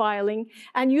 genetic profiling,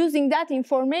 and using that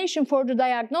information for the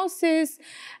diagnosis,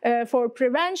 for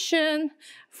prevention,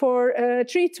 for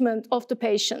treatment of the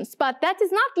patients. But that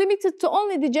is not limited to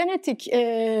only the genetic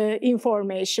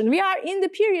information. We are in the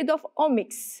period of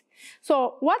omics.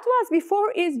 So what was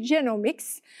before is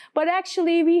genomics, but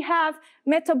actually we have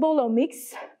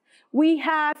metabolomics, we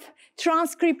have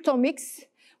transcriptomics,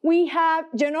 we have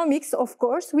genomics, of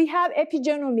course. We have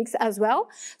epigenomics as well.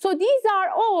 So these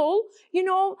are all,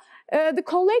 the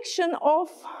collection of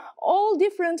all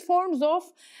different forms of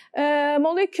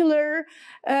molecular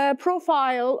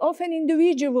profile of an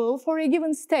individual for a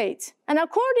given state. And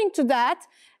according to that,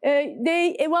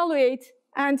 they evaluate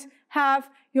and have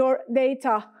your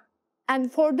data.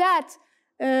 And for that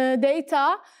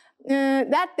data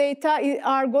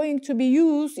are going to be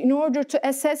used in order to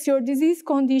assess your disease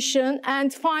condition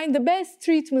and find the best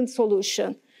treatment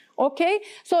solution. Okay,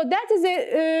 so that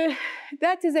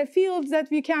is a field that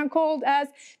we can call as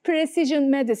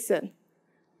precision medicine,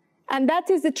 and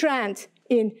that is the trend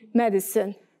in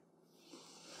medicine.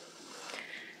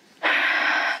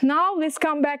 Now let's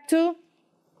come back to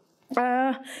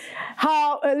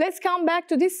let's come back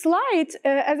to this slide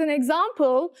as an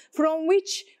example from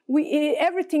which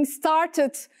everything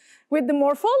started with the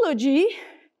morphology,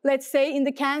 let's say in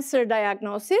the cancer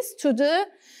diagnosis, to the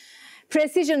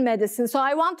precision medicine. So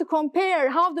I want to compare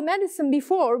how the medicine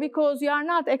before, because you are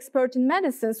not expert in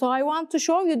medicine, so I want to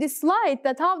show you this slide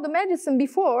that how the medicine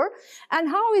before and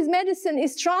how is medicine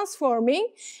is transforming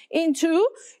into,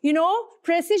 you know,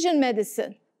 precision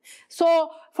medicine.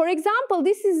 So, for example,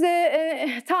 this is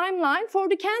a timeline for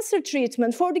the cancer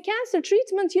treatment. For the cancer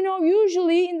treatment, you know,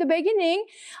 usually in the beginning,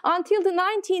 until the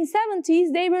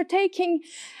 1970s, they were taking,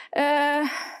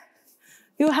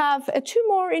 you have a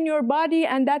tumor in your body,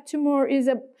 and that tumor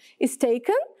is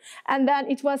taken, and then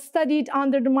it was studied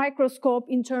under the microscope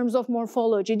in terms of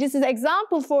morphology. This is an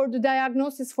example for the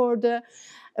diagnosis for the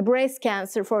breast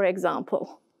cancer, for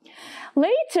example.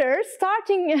 Later,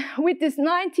 starting with this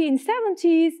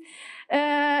 1970s,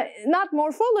 not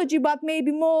morphology, but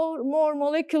maybe more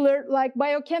molecular, like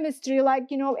biochemistry,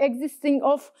 like, you know, existing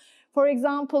of, for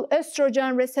example,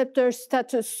 estrogen receptor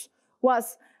status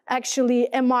was actually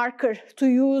a marker to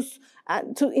use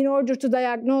in order to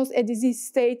diagnose a disease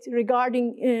state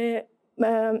regarding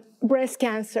breast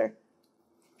cancer.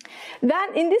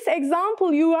 Then in this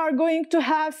example, you are going to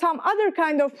have some other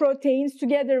kind of proteins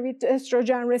together with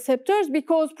estrogen receptors,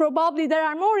 because probably there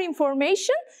are more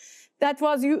information that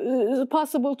was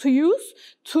possible to use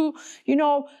to, you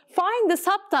know, find the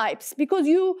subtypes, because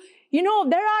you know,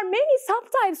 there are many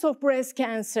subtypes of breast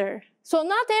cancer. So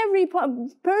not every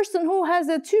person who has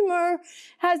a tumor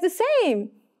has the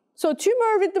same. So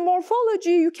tumor with the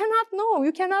morphology, you cannot know.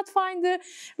 You cannot find the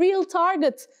real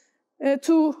target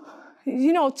to,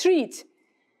 you know, treat.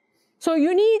 So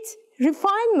you need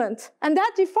refinement. And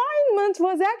that refinement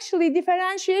was actually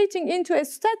differentiating into a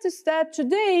status that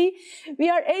today we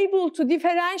are able to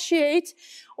differentiate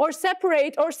or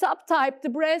separate or subtype the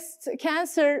breast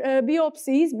cancer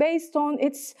biopsies based on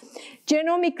its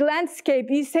genomic landscape.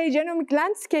 We say genomic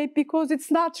landscape because it's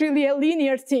not really a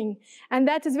linear thing. And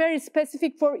that is very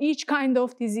specific for each kind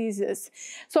of diseases.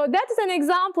 So that is an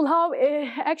example how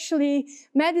actually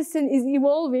medicine is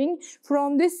evolving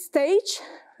from this stage,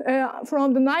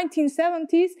 from the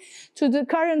 1970s to the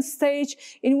current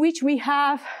stage in which we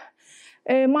have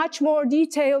a much more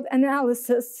detailed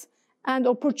analysis and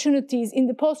opportunities in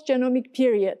the post-genomic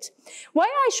period. Why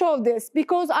I show this?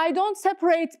 Because I don't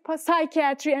separate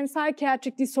psychiatry and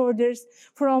psychiatric disorders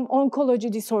from oncology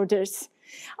disorders.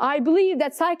 I believe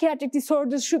that psychiatric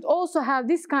disorders should also have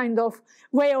this kind of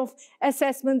way of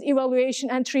assessment,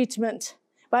 evaluation, and treatment.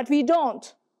 But we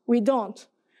don't. We don't.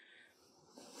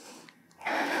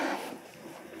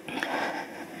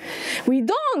 We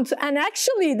don't, and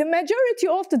actually the majority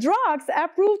of the drugs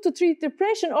approved to treat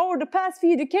depression over the past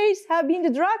few decades have been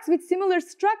the drugs with similar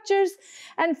structures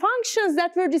and functions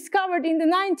that were discovered in the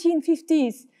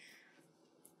 1950s.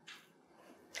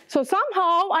 So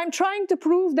somehow I'm trying to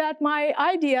prove that my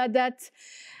idea that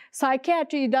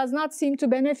psychiatry does not seem to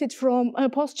benefit from a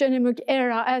post-genomic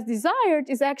era as desired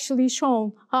is actually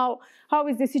shown. How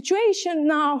is the situation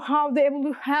now,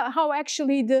 how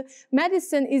actually the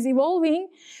medicine is evolving,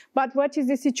 but what is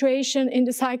the situation in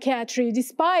the psychiatry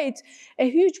despite a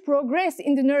huge progress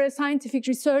in the neuroscientific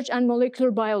research and molecular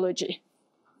biology.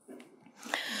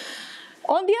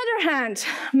 On the other hand,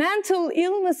 mental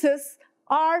illnesses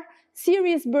are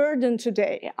serious burden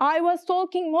today. I was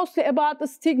talking mostly about the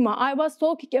stigma. I was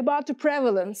talking about the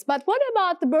prevalence. But what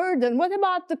about the burden? What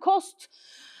about the cost?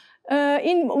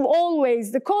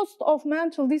 The cost of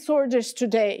mental disorders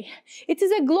today. It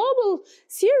is a global,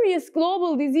 serious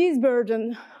global disease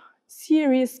burden.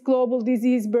 Serious global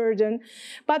disease burden.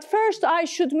 But first I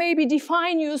should maybe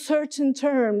define you certain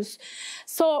terms.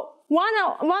 So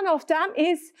one of them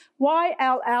is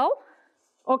YLL.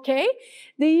 Okay,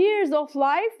 the years of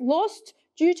life lost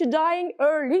due to dying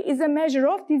early is a measure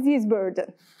of disease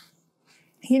burden.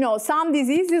 You know, some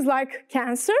diseases like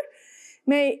cancer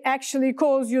may actually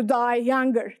cause you die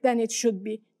younger than it should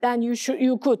be, than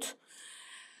you could.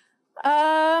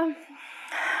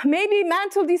 Maybe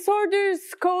mental disorders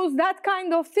cause that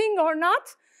kind of thing or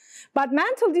not, but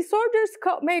mental disorders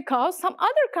may cause some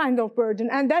other kind of burden,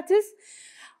 and that is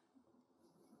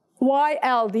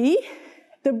YLD.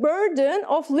 The burden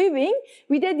of living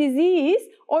with a disease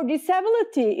or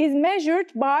disability is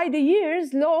measured by the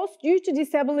years lost due to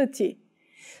disability.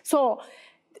 So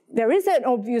there is an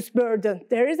obvious burden,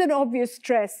 there is an obvious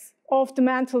stress of the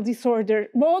mental disorder,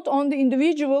 both on the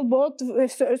individual, both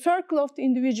the circle of the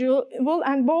individual,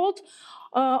 and both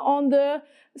on the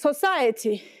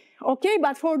society. Okay,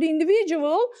 but for the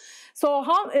individual, so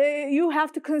how you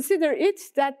have to consider it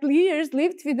that years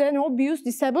lived with an obvious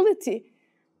disability.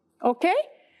 Okay,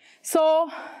 so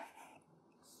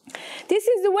this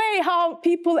is the way how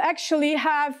people actually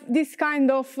have this kind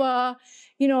of,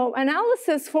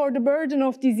 analysis for the burden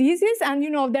of diseases, and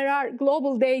there are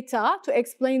global data to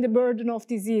explain the burden of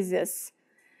diseases.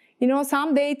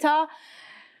 Some data,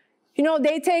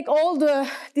 they take all the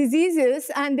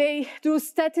diseases and they do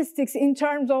statistics in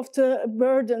terms of the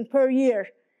burden per year.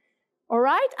 All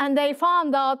right, and they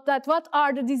found out that what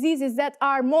are the diseases that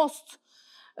are most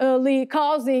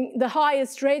causing the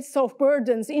highest rates of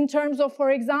burdens in terms of, for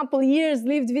example, years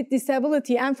lived with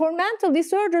disability. And for mental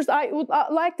disorders, I would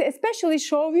like to especially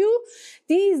show you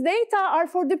these data are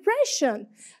for depression.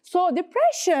 So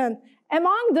depression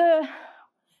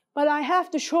but I have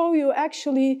to show you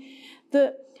actually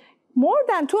the more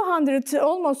than 200,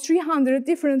 almost 300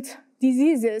 different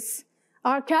diseases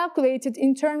are calculated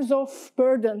in terms of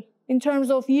burden, in terms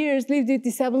of years lived with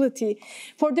disability.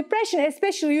 For depression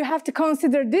especially, you have to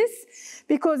consider this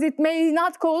because it may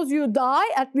not cause you die,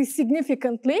 at least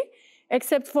significantly,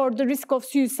 except for the risk of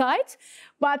suicide.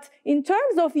 But in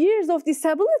terms of years of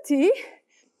disability,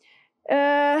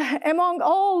 among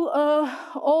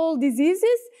all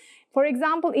diseases, for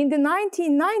example, in the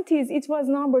 1990s, it was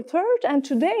number 3rd, and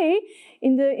today,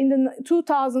 in the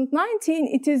 2019,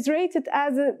 it is rated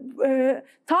as a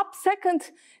top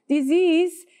 2nd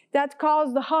disease that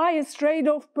caused the highest rate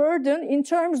of burden in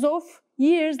terms of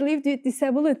years lived with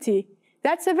disability.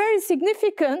 That's a very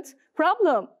significant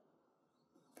problem.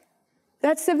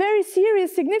 That's a very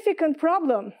serious, significant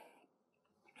problem.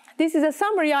 This is a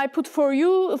summary I put for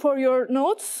you, for your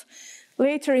notes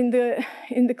later in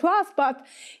the class, but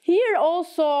here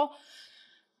also,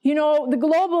 the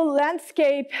global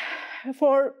landscape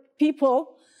for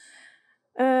people,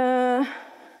 but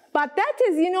that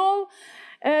is,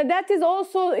 that is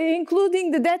also including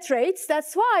the death rates.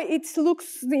 That's why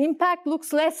the impact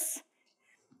looks less,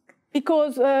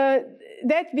 because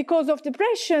because of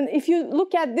depression. If you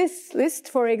look at this list,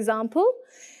 for example,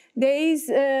 this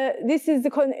is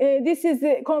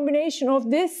the combination of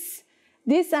this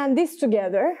and this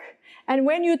together, and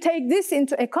when you take this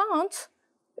into account,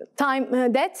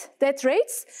 death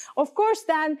rates, of course,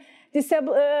 then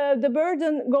the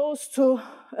burden goes to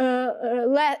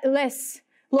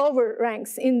lower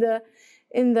ranks in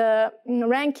the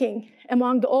ranking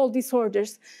among all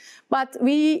disorders. But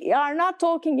we are not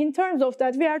talking in terms of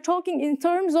that. We are talking in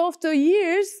terms of the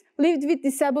years lived with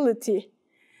disability.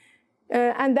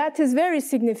 And that is very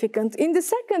significant. In the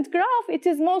second graph, it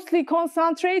is mostly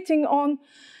concentrating on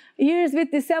years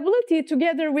with disability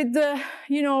together with the,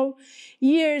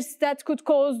 years that could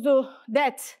cause the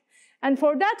death. And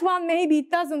for that one, maybe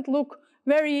it doesn't look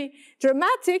very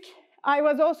dramatic. I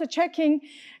was also checking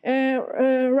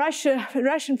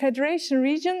Russian Federation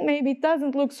region. Maybe it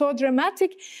doesn't look so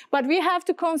dramatic, but we have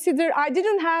to consider, I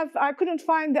couldn't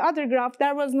find the other graph.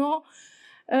 There was no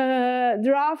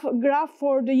graph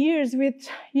for the years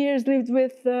lived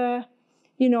with,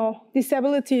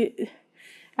 disability,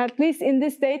 at least in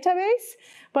this database.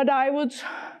 But I will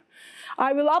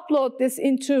upload this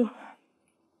into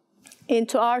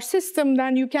our system.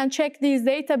 Then you can check these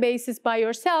databases by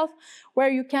yourself, where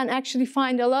you can actually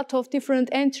find a lot of different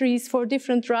entries for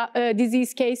different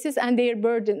disease cases and their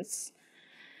burdens.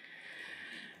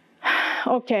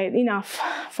 Okay, enough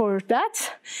for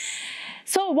that.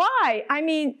 So why? I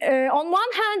mean, on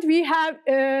one hand, we have,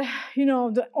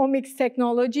 the omics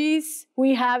technologies.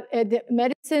 We have the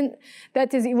medicine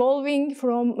that is evolving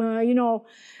from,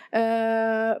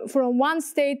 from one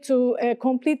state to a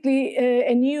completely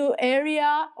a new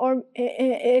area, or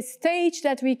a stage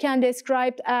that we can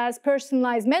describe as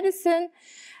personalized medicine.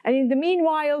 And in the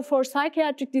meanwhile, for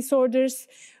psychiatric disorders,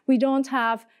 we don't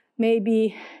have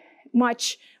maybe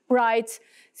much bright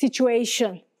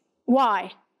situation.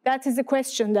 Why? That is a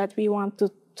question that we want to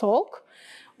talk.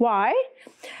 Why?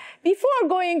 Before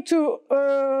going to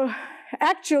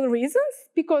actual reasons,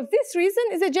 because this reason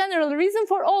is a general reason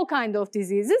for all kinds of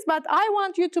diseases, but I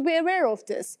want you to be aware of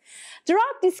this.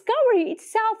 Drug discovery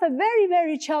itself a very,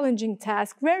 very challenging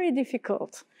task, very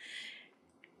difficult.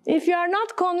 If you are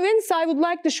not convinced, I would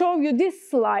like to show you this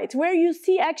slide, where you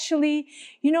see actually,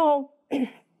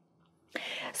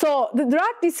 so the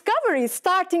drug discovery is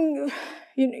starting,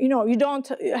 you don't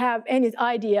have any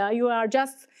idea. You are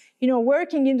just,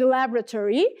 working in the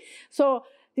laboratory. So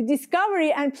the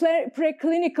discovery and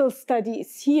preclinical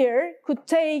studies here could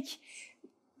take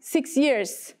 6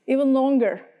 years, even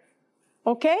longer.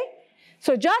 Okay?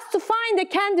 So just to find a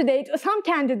candidate, or some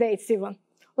candidates even,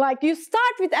 like you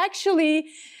start with actually,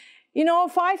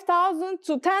 5,000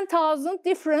 to 10,000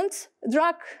 different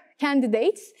drug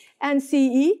candidates,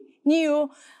 NCE, new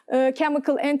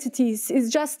chemical entities, is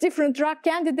just different drug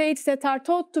candidates that are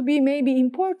thought to be maybe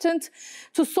important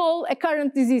to solve a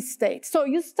current disease state. So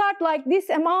you start like this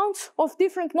amount of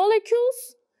different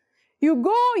molecules, You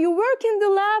go, you work in the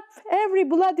lab every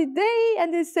bloody day,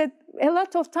 and it's a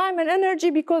lot of time and energy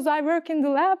because I work in the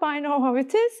lab, I know how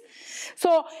it is.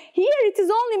 So here it is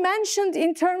only mentioned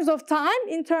in terms of time,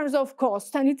 in terms of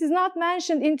cost, and it is not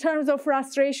mentioned in terms of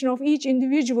frustration of each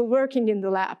individual working in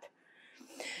the lab.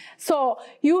 So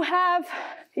you have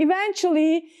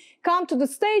eventually come to the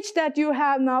stage that you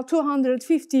have now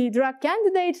 250 drug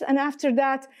candidates, and after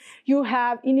that you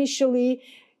have initially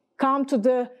come to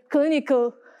the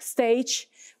clinical stage,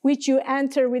 which you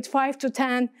enter with 5 to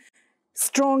 10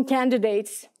 strong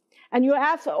candidates. And you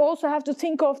also have to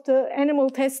think of the animal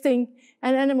testing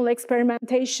and animal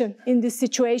experimentation in this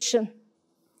situation.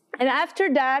 And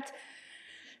after that,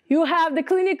 you have the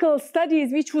clinical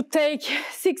studies, which would take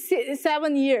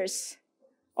 6-7 years,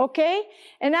 okay?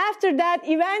 And after that,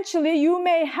 eventually you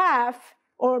may have,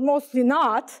 or mostly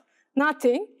not,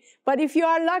 nothing, but if you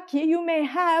are lucky, you may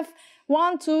have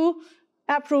 1 to 2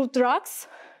 approved drugs.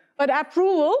 But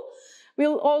approval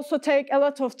will also take a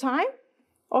lot of time,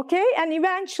 okay? And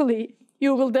eventually,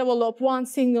 you will develop 1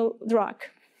 single drug.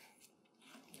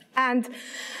 And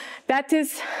that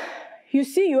is, you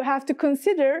see, you have to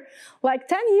consider like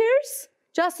 10 years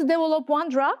just to develop 1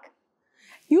 drug.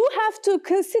 You have to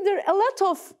consider a lot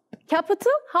of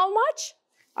capital. How much?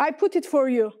 I put it for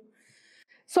you.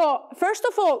 So first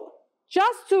of all,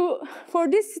 just for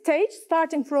this stage,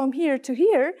 starting from here to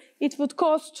here, it would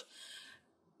cost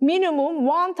minimum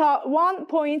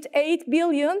 $1.8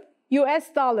 billion US.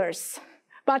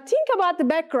 But think about the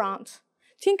background.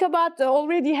 Think about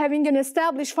already having an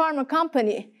established pharma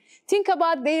company. Think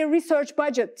about their research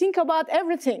budget. Think about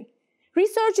everything.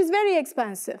 Research is very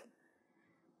expensive.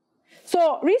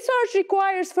 So research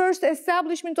requires first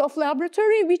establishment of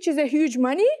laboratory, which is a huge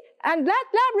money. And that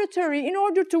laboratory, in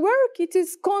order to work, it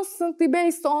is constantly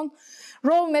based on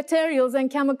raw materials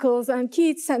and chemicals and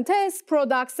kits and test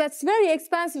products. That's very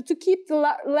expensive to keep the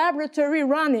laboratory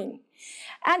running.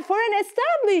 And for an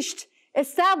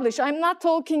established, I'm not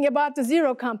talking about the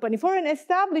zero company, for an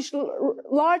established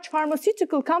large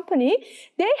pharmaceutical company,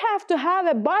 they have to have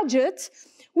a budget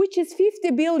which is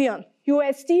 50 billion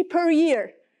USD per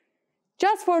year.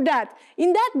 Just for that.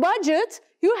 In that budget,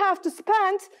 you have to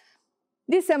spend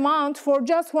this amount for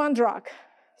just 1 drug.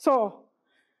 So,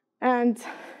 and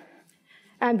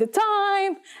the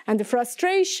time, and the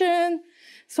frustration.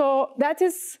 So that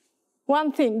is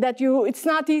one thing that it's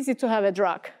not easy to have a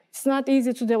drug. It's not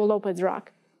easy to develop a drug.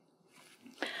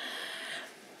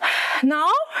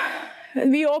 Now,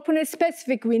 we open a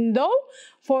specific window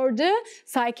for the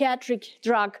psychiatric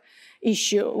drug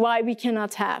issue, why we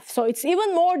cannot have. So it's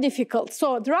even more difficult.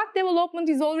 So drug development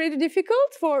is already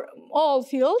difficult for all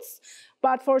fields,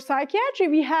 but for psychiatry,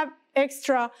 we have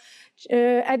extra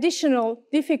additional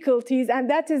difficulties, and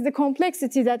that is the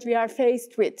complexity that we are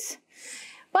faced with.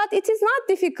 But it is not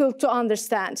difficult to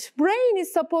understand. Brain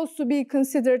is supposed to be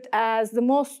considered as the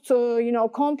most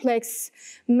complex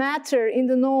matter in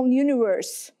the known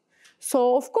universe.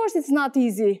 So of course it's not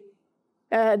easy.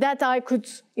 That I could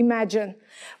imagine.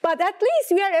 But at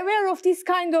least we are aware of this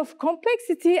kind of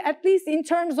complexity, at least in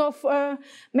terms of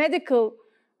medical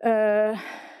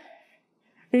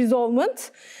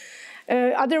resolvement.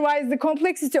 Otherwise, the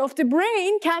complexity of the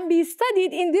brain can be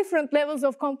studied in different levels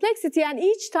of complexity, and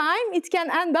each time it can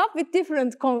end up with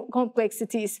different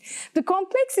complexities. The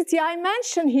complexity I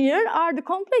mention here are the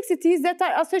complexities that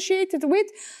are associated with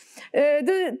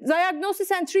the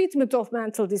diagnosis and treatment of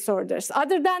mental disorders.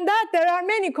 Other than that, there are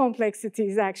many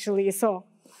complexities actually.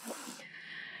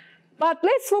 But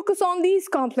let's focus on these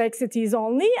complexities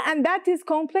only, and that is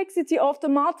complexity of the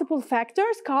multiple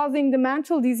factors causing the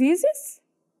mental diseases.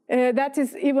 That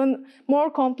is even more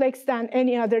complex than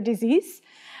any other disease.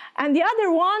 And the other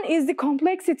one is the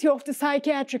complexity of the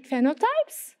psychiatric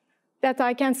phenotypes that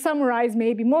I can summarize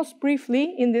maybe most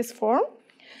briefly in this form.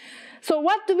 So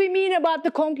what do we mean about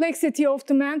the complexity of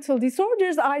the mental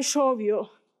disorders? I show you.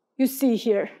 You see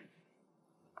here.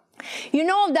 You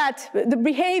know that the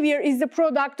behavior is the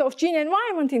product of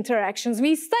gene-environment interactions.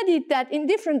 We studied that in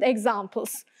different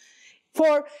examples.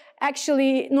 For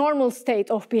actually normal state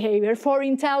of behavior, for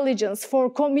intelligence, for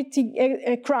committing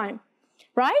a crime,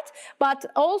 right? But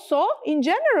also, in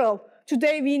general,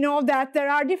 today we know that there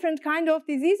are different kinds of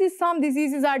diseases. Some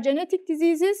diseases are genetic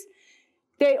diseases.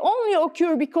 They only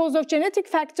occur because of genetic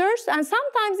factors, and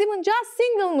sometimes even just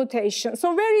single mutation.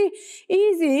 So very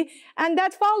easy, and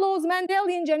that follows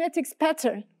Mendelian genetics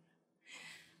pattern.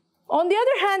 On the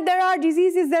other hand, there are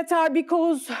diseases that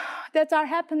are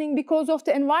happening because of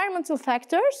the environmental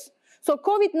factors. So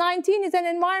COVID-19 is an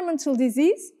environmental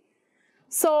disease.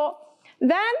 So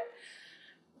then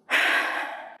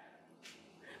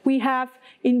we have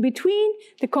in between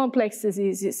the complex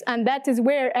diseases. And that is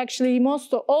where actually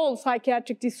most of all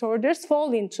psychiatric disorders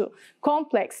fall into,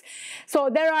 complex. So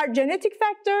there are genetic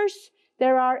factors,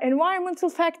 there are environmental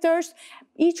factors.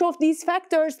 Each of these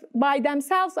factors by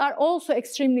themselves are also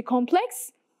extremely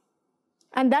complex.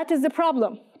 And that is the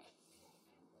problem.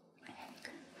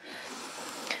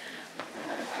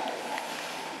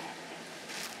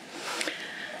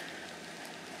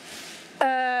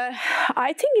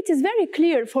 I think it is very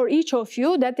clear for each of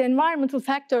you that the environmental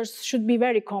factors should be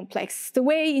very complex, the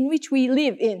way in which we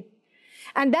live in.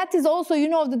 And that is also, you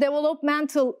know, the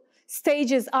developmental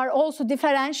stages are also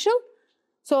differential.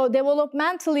 So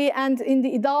developmentally and in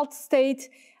the adult state,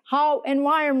 how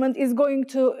environment is going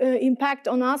to impact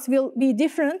on us will be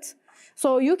different.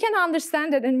 So you can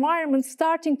understand that environment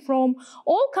starting from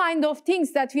all kinds of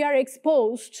things that we are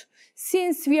exposed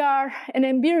since we are an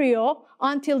embryo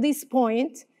until this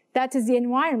point. That is the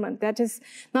environment. That is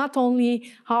not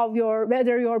only how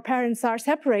whether your parents are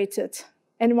separated.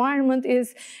 Environment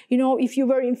is, you know, if you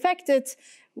were infected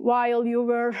while you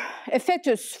were a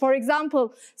fetus. For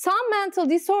example, some mental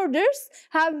disorders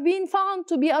have been found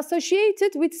to be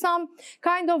associated with some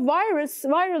kind of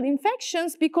viral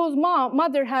infections because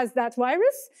mother has that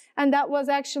virus, and that was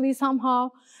actually somehow,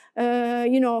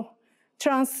 you know,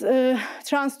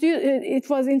 it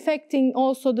was infecting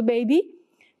also the baby,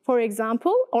 for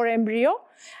example, or embryo,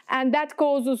 and that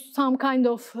causes some kind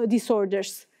of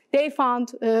disorders. They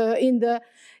found in the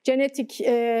genetic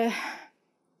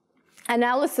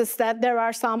analysis that there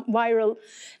are some viral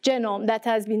genome that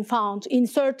has been found in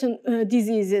certain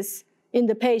diseases in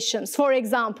the patients, for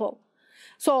example.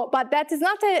 So, but that is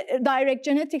not a direct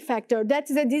genetic factor. That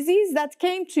is a disease that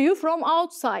came to you from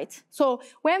outside. So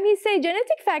when we say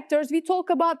genetic factors, we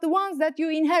talk about the ones that you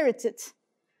inherited.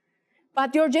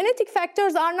 But your genetic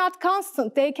factors are not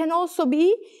constant. They can also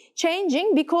be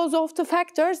changing because of the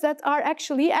factors that are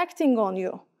actually acting on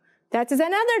you. That is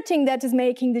another thing that is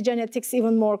making the genetics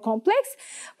even more complex.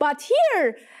 But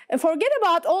here, forget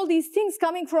about all these things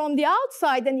coming from the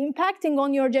outside and impacting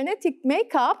on your genetic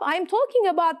makeup. I'm talking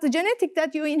about the genetic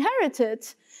that you inherited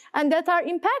and that are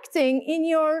impacting in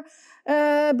your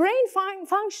brain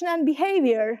function and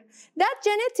behavior. That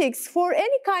genetics for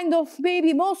any kind of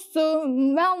maybe most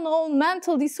well-known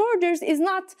mental disorders is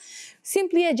not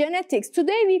simply a genetics.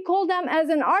 Today we call them as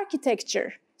an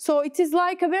architecture. So it is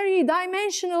like a very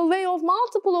dimensional way of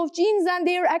multiple of genes and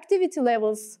their activity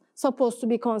levels supposed to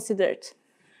be considered.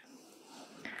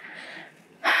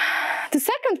 The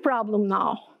second problem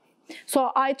now.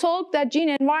 So I told that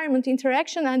gene-environment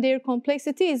interaction and their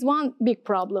complexity is one big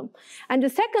problem. And the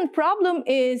second problem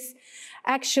is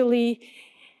actually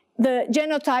the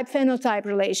genotype-phenotype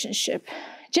relationship.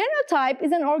 Genotype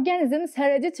is an organism's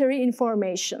hereditary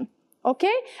information.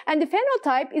 Okay? And the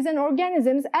phenotype is an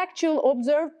organism's actual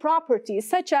observed properties,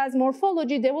 such as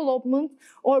morphology, development,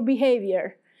 or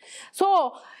behavior.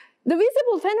 So the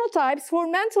visible phenotypes for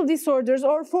mental disorders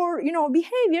or for, you know,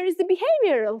 behavior is the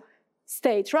behavioral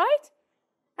state, right?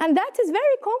 And that is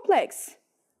very complex.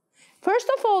 First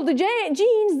of all, the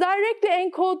genes directly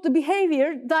encode the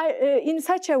behavior in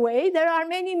such a way. There are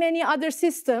many, many other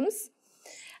systems.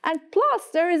 And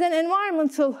plus, there is an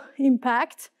environmental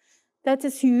impact that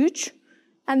is huge.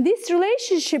 And this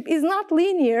relationship is not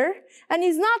linear and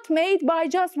is not made by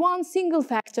just one single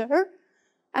factor.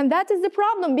 And that is the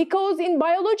problem, because in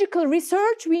biological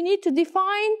research, we need to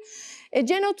define a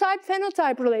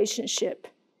genotype-phenotype relationship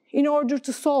in order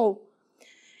to solve.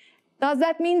 Does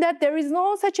that mean that there is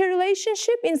no such a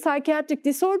relationship in psychiatric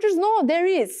disorders? No, there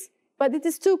is, but it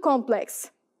is too complex.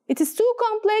 It is too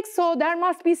complex, so there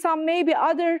must be some maybe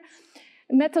other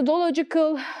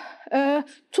methodological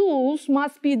tools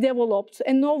must be developed.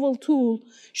 A novel tool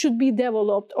should be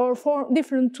developed, or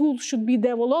different tools should be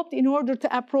developed in order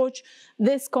to approach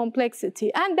this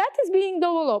complexity. And that is being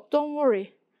developed, don't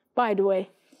worry, by the way.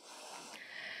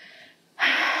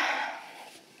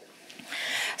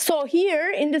 So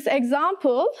here in this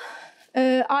example,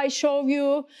 I show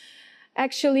you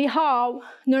actually how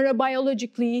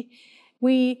neurobiologically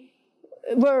we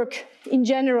work in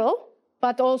general,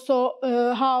 but also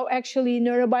how actually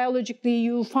neurobiologically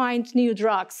you find new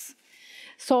drugs.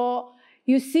 So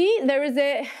you see there is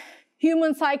a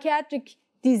human psychiatric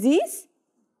disease,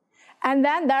 and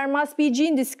then there must be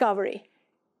gene discovery.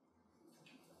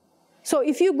 So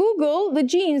if you Google the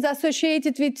genes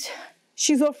associated with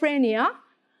schizophrenia,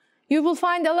 you will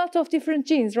find a lot of different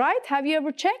genes, right? Have you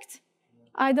ever checked?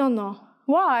 I don't know.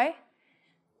 Why?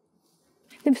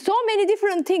 So many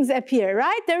different things appear,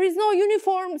 right? There is no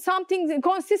uniform, something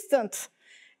consistent.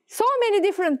 So many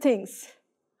different things.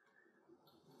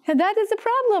 And that is a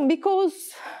problem,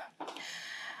 because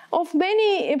of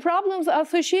many problems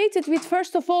associated with,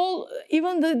 first of all,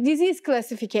 even the disease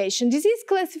classification. Disease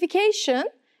classification,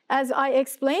 as I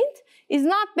explained, is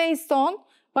not based on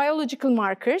biological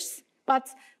markers, but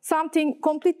something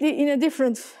completely in a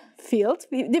different field,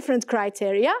 different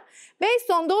criteria. Based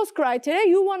on those criteria,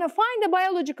 you want to find a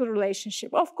biological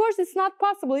relationship. Of course, it's not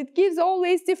possible. It gives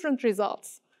always different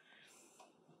results.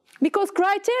 Because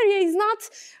criteria is not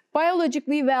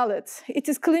biologically valid. It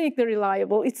is clinically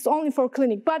reliable. It's only for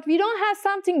clinic. But we don't have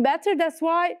something better. That's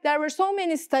why there were so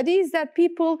many studies that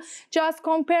people just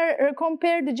compare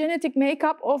the genetic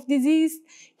makeup of disease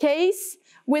case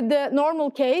with the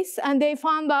normal case, and they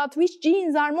found out which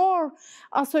genes are more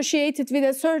associated with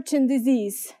a certain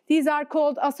disease. These are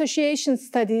called association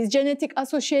studies, genetic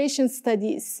association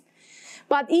studies.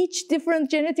 But each different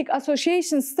genetic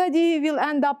association study will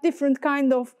end up different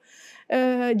kind of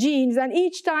genes, and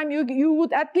each time you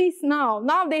would at least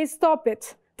now they stop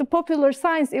it. The popular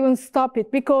science even stop it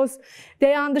because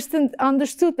they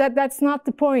understood that that's not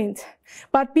the point.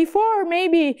 But before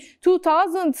maybe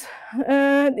 2000,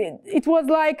 it was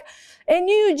like a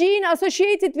new gene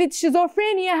associated with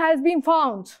schizophrenia has been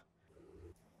found.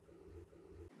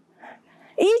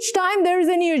 Each time there is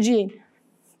a new gene.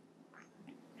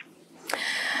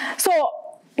 So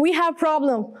we have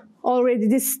problem already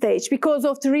this stage because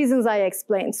of the reasons I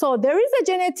explained. So there is a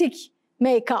genetic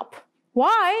makeup.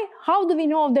 Why? How do we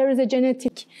know there is a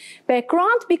genetic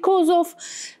background? Because of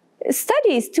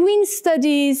studies, twin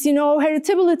studies,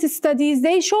 heritability studies.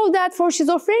 They show that for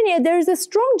schizophrenia, there is a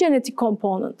strong genetic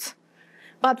component.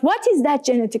 But what is that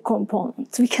genetic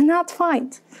component? We cannot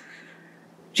find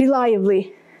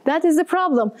reliably. That is the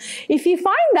problem. If we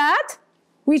find that,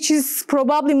 which is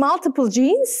probably multiple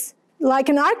genes, like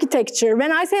an architecture.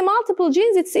 When I say multiple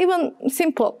genes, it's even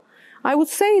simple. I would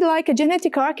say like a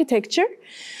genetic architecture.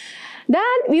 Then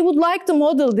we would like to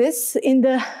model this in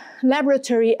the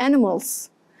laboratory animals.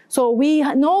 So we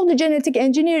know the genetic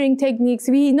engineering techniques,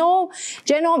 we know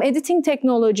genome editing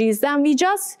technologies, then we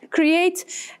just create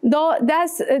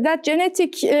that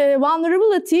genetic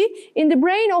vulnerability in the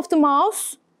brain of the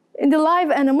mouse, in the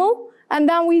live animal, and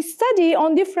then we study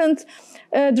on different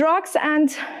drugs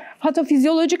and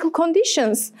pathophysiological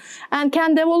conditions and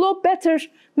can develop better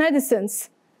medicines.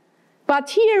 But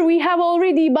here we have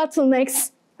already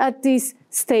bottlenecks at these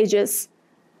stages.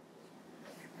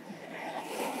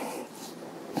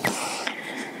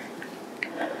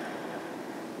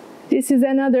 This is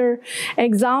another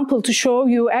example to show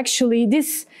you actually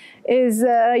this is,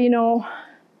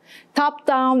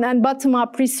 top-down and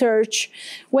bottom-up research.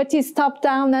 What is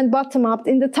top-down and bottom-up?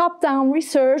 In the top-down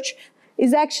research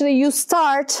is actually you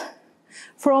start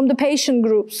from the patient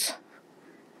groups.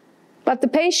 But the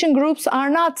patient groups are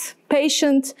not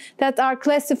patients that are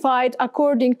classified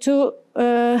according to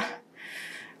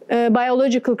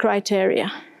biological criteria.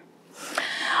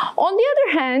 On the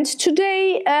other hand,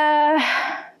 today,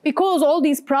 because all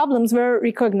these problems were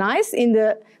recognized in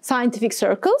the scientific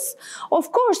circles,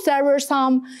 of course there were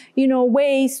some,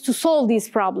 ways to solve these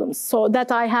problems. So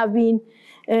that I have been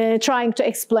trying to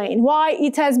explain why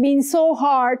it has been so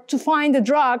hard to find the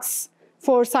drugs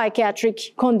for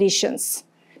psychiatric conditions.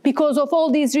 Because of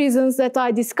all these reasons that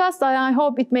I discussed, I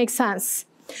hope it makes sense.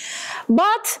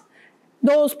 But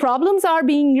those problems are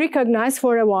being recognized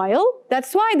for a while.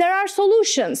 That's why there are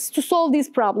solutions to solve these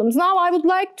problems. Now I would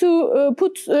like to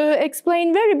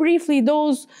explain very briefly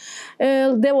those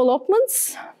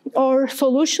developments or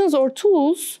solutions or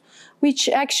tools which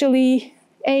actually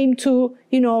aim to,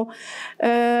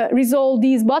 resolve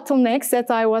these bottlenecks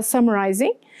that I was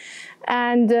summarizing.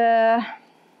 And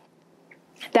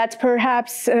that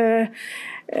perhaps,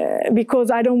 because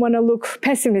I don't want to look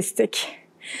pessimistic.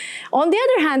 On the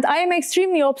other hand, I am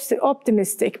extremely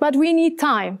optimistic, but we need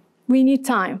time. We need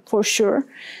time, for sure.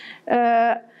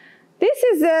 This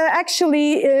is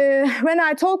actually, when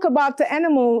I talk about the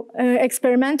animal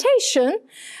experimentation,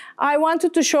 I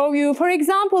wanted to show you, for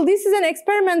example, this is an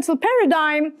experimental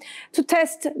paradigm to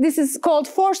test, this is called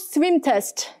forced swim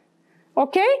test.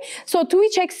 Okay, so to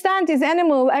which extent is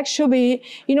animal actually,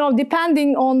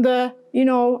 depending on the,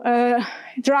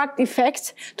 drug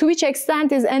effect, to which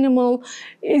extent is animal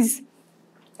is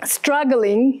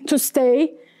struggling to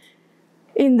stay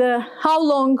in the, how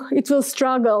long it will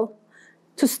struggle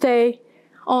to stay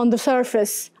on the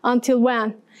surface, until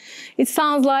when? It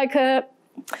sounds like a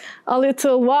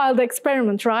little wild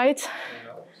experiment, right?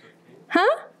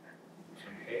 Huh?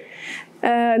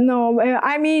 No,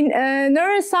 I mean,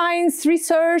 neuroscience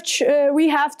research, we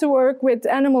have to work with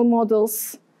animal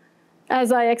models,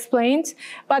 as I explained.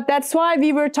 But that's why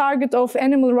we were target of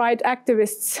animal rights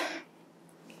activists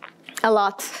a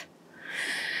lot.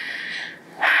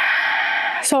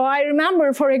 So I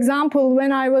remember, for example,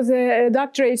 when I was a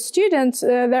doctorate student,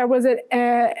 there was an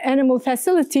animal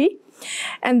facility,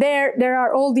 and there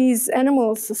are all these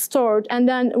animals stored. And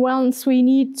then once we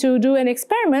need to do an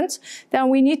experiment, then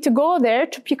we need to go there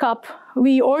to pick up.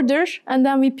 We order, and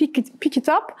then we pick it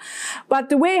up. But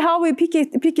the way how we pick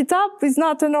it up is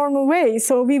not a normal way.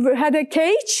 So we had a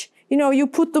cage. You know, you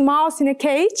put the mouse in a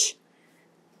cage,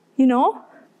 you know,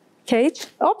 cage,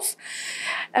 oops.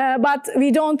 But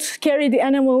we don't carry the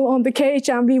animal on the cage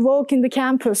and we walk in the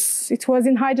campus. It was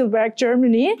in Heidelberg,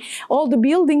 Germany. All the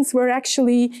buildings were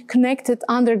actually connected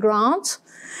underground.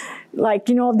 Like,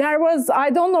 you know, there was,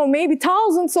 I don't know, maybe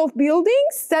thousands of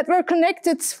buildings that were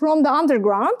connected from the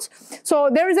underground. So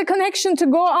there is a connection to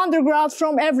go underground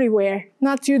from everywhere.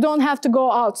 Not, you don't have to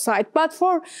go outside. But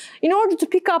in order to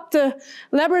pick up the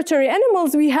laboratory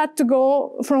animals, we had to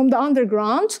go from the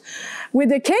underground with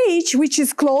a cage which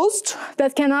is closed,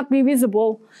 that cannot be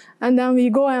visible. And then we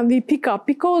go and we pick up,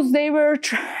 because they were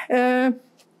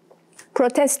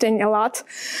protesting a lot.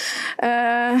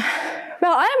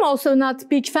 Well, I am also not a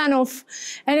big fan of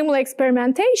animal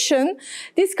experimentation.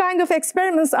 These kind of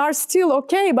experiments are still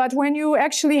okay, but when you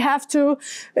actually have to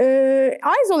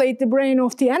isolate the brain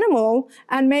of the animal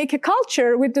and make a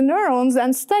culture with the neurons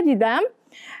and study them,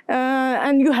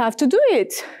 and you have to do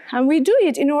it. And we do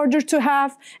it in order to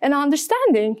have an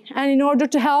understanding and in order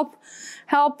to help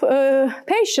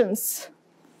patients.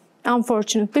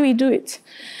 Unfortunately, we do it.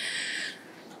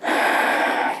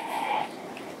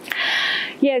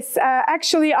 Yes,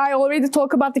 actually, I already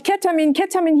talked about the ketamine.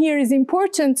 Ketamine here is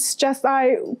important. Just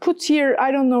I put here,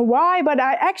 I don't know why, but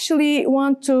I actually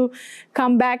want to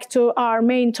come back to our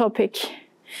main topic.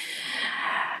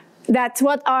 That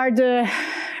what are the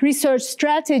research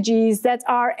strategies that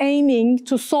are aiming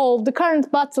to solve the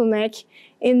current bottleneck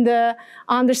in the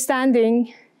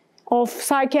understanding of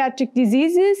psychiatric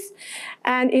diseases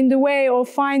and in the way of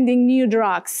finding new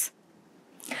drugs.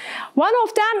 One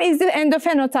of them is the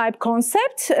endophenotype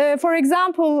concept. For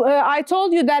example, I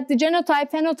told you that the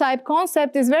genotype-phenotype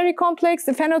concept is very complex.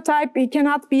 The phenotype, it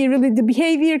cannot be really, the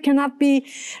behavior cannot be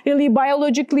really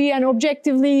biologically and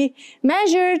objectively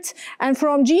measured. And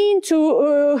from gene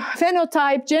to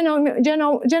phenotype,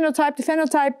 genotype to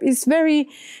phenotype is very,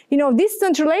 you know,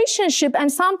 distant relationship, and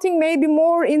something maybe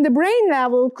more in the brain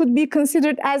level could be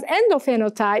considered as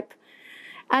endophenotype.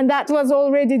 And that was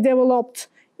already developed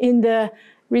in the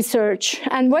research.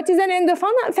 And what is an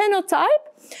endophenotype?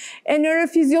 A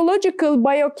neurophysiological,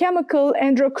 biochemical,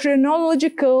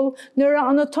 endocrinological,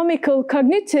 neuroanatomical,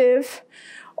 cognitive,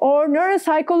 or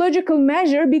neuropsychological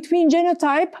measure between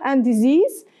genotype and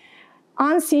disease,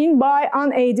 unseen by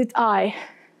unaided eye.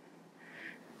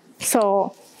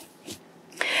 So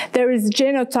there is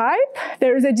genotype,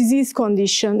 there is a disease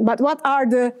condition, but what are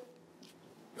the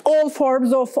all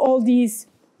forms of all these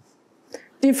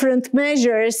different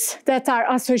measures that are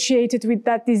associated with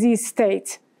that disease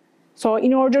state? So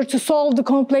in order to solve the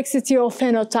complexity of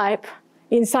phenotype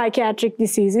in psychiatric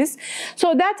diseases.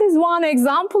 So that is one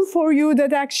example for you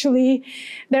that actually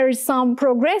there is some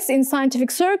progress in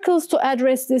scientific circles to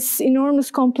address this enormous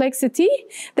complexity.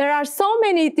 There are so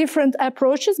many different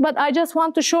approaches, but I just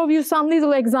want to show you some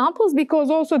little examples, because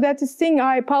also that is thing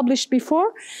I published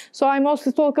before. So I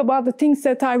mostly talk about the things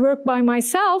that I work by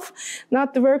myself,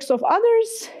 not the works of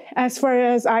others as far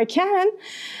as I can.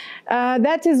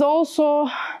 That is also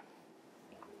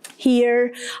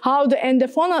here, how the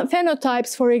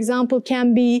endophenotypes, for example,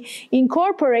 can be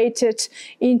incorporated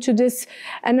into this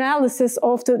analysis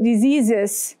of the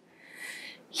diseases.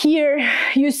 Here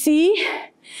you see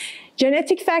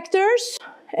genetic factors,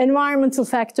 environmental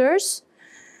factors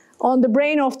on the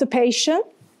brain of the patient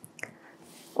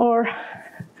or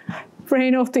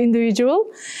brain of the individual.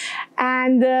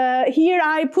 And here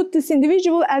I put this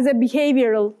individual as a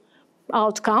behavioral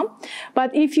outcome.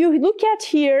 But if you look at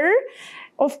here,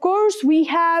 of course, we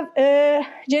have a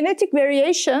genetic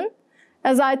variation.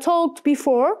 As I talked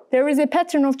before, there is a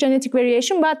pattern of genetic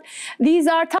variation, but these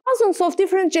are thousands of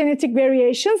different genetic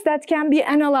variations that can be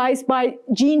analyzed by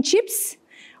gene chips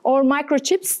or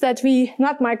microchips that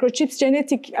not microchips,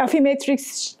 genetic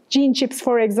Affymetrix gene chips,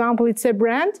 for example, it's a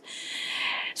brand.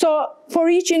 So for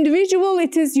each individual,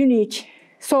 it is unique.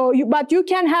 So, but you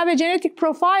can have a genetic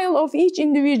profile of each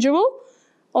individual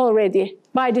already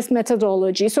by this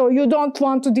methodology. So you don't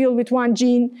want to deal with one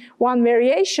gene, one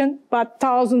variation, but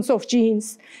thousands of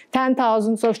genes,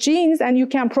 10,000s of genes, and you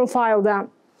can profile them.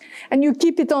 And you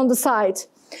keep it on the side.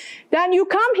 Then you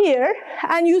come here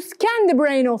and you scan the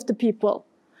brain of the people.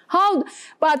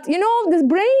 But you know, the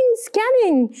brain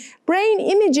scanning, brain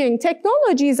imaging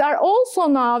technologies are also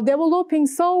now developing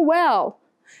so well.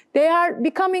 they are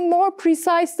becoming more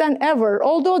precise than ever,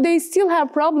 although they still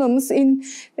have problems in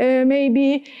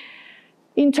maybe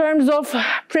in terms of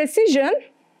precision.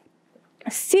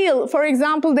 Still, for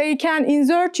example, they can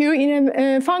insert you in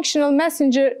a functional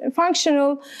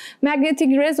magnetic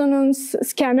resonance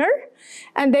scanner,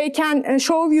 and they can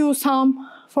show you some,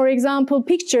 for example,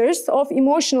 pictures of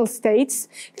emotional states,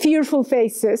 fearful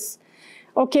faces,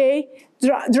 okay,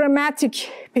 dramatic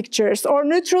pictures or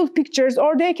neutral pictures,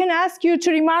 or they can ask you to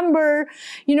remember,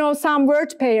 you know, some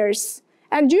word pairs.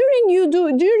 And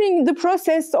during the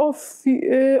process of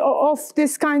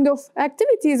this kind of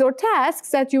activities or tasks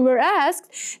that you were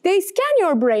asked, they scan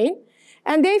your brain,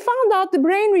 and they found out the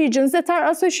brain regions that are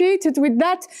associated with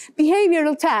that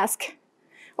behavioral task.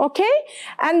 Okay?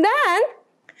 And then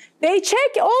they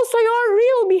check also your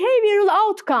real behavioral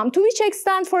outcome. To which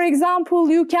extent, for example,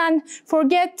 you can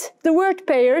forget the word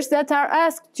pairs that are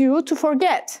asked you to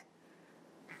forget.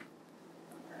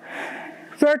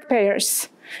 Word pairs.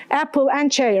 Apple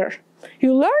and chair.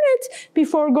 You learn it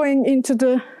before going into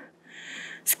the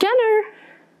scanner,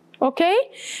 okay?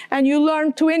 And you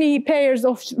learn 20 pairs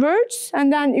of words, and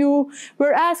then you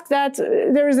were asked that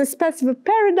there is a specific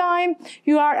paradigm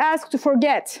you are asked to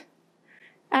forget.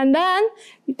 And then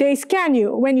they scan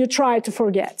you when you try to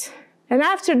forget. And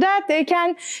after that, they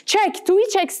can check to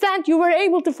which extent you were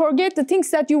able to forget the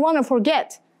things that you want to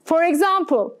forget. For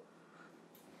example,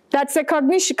 that's a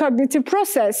cognitive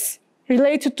process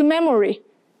related to memory.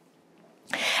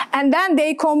 And then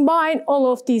they combine all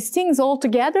of these things all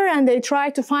together, and they try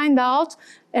to find out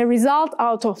a result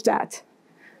out of that.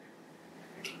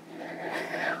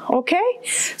 Okay,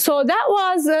 so that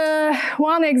was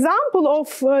one example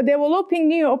of developing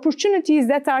new opportunities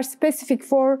that are specific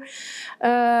for,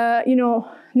 you know,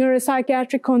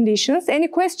 neuropsychiatric conditions. Any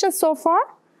questions so far?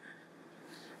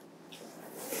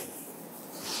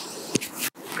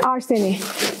 Arseni.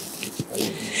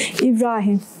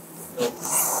 Ibrahim.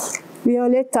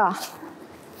 Violetta.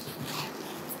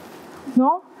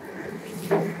 No?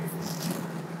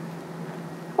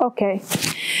 Okay.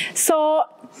 So,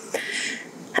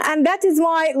 and that is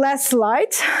my last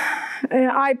slide.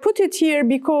 I put it here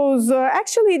because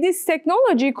actually this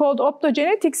technology called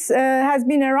optogenetics has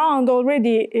been around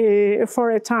already for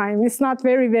a time. It's not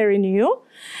very, very new.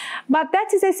 But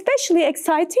that is especially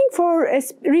exciting for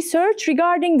research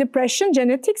regarding depression,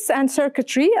 genetics, and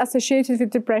circuitry associated with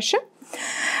depression.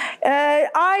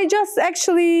 I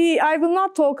will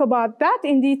not talk about that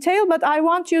in detail, but I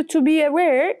want you to be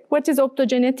aware what is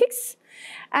optogenetics.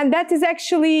 And that is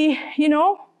actually, you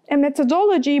know, a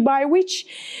methodology by which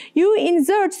you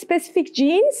insert specific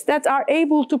genes that are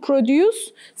able to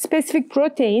produce specific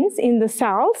proteins in the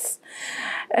cells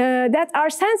that are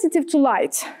sensitive to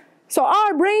light. So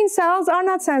our brain cells are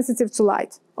not sensitive to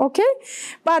light, okay?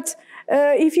 But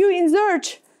if you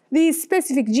insert these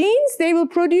specific genes, they will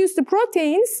produce the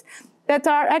proteins that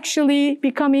are actually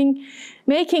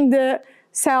making the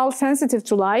cell sensitive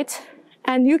to light,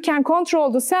 and you can control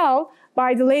the cell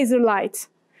by the laser light.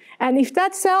 And if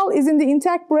that cell is in the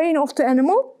intact brain of the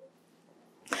animal,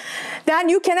 then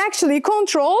you can actually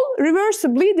control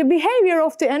reversibly the behavior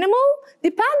of the animal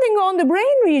depending on the brain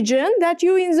region that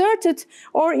you inserted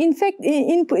or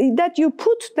that you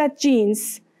put that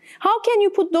genes. How can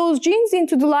you put those genes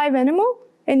into the live animal?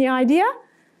 Any idea?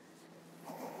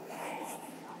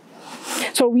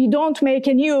 So we don't make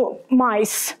a new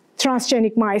mice,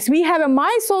 transgenic mice. We have a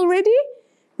mice already.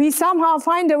 We somehow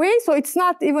find a way, so it's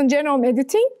not even genome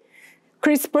editing,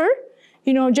 CRISPR,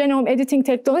 you know, genome editing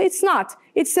technology. It's not.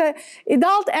 It's an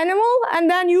adult animal, and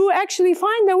then you actually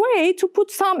find a way to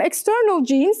put some external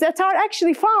genes that are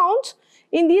actually found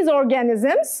in these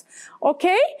organisms,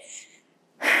 okay?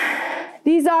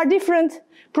 These are different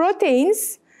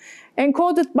proteins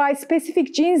encoded by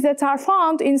specific genes that are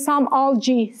found in some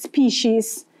algae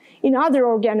species in other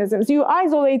organisms. You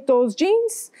isolate those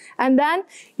genes, and then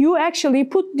you actually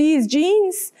put these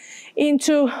genes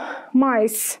into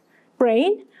mice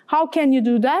brain. How can you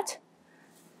do that?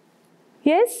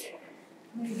 Yes?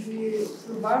 Maybe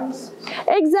through viruses?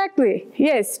 Exactly,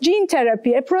 yes. Gene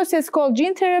therapy, a process called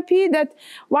gene therapy, that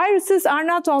viruses are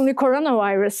not only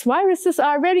coronavirus. Viruses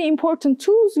are very important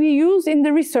tools we use in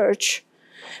the research.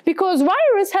 Because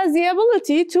virus has the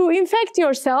ability to infect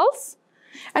your cells,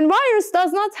 and virus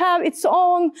does not have its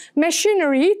own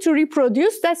machinery to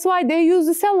reproduce. That's why they use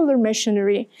the cellular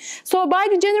machinery. So by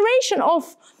the generation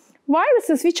of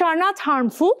viruses which are not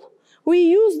harmful, we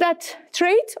use that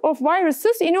trait of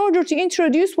viruses in order to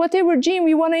introduce whatever gene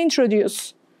we want to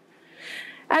introduce.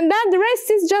 And then the rest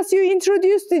is just you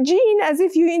introduce the gene as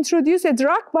if you introduce a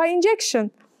drug by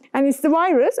injection. And it's the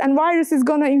virus, and virus is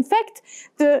going to infect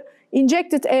the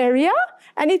injected area,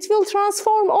 and it will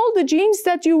transform all the genes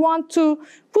that you want to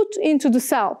put into the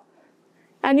cell.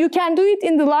 And you can do it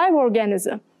in the live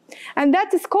organism. And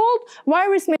that is called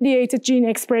virus-mediated gene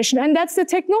expression. And that's the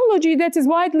technology that is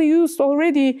widely used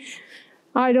already,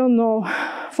 I don't know,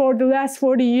 for the last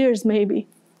 40 years maybe.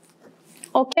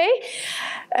 Okay?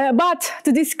 But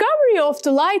the discovery of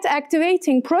the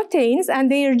light-activating proteins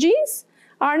and their genes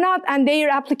are not, and their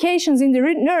applications in the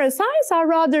neuroscience are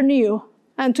rather new.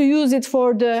 And to use it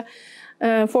for the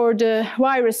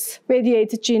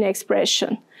virus-mediated gene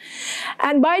expression.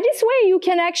 And by this way, you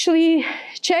can actually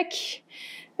check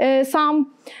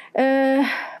some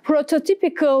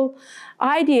prototypical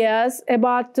ideas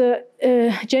about the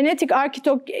genetic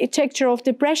architecture of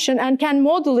depression and can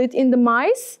model it in the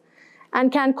mice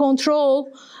and can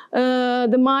control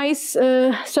the mice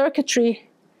circuitry.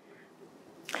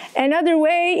 Another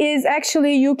way is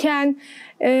actually you can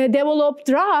develop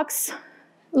drugs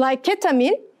like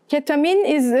ketamine. Ketamine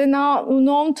is now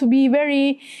known to be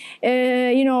very,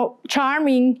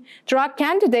 charming drug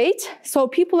candidate. So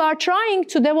people are trying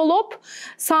to develop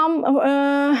some,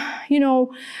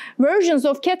 versions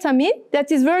of ketamine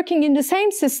that is working in the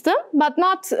same system, but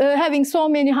not having so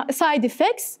many side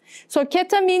effects. So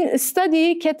ketamine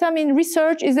study, ketamine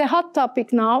research is a hot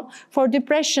topic now for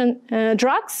depression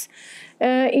drugs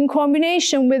in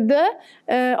combination with the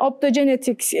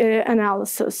optogenetics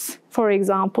analysis, for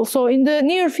example. So in the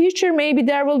near future, maybe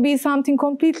there will be something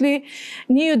completely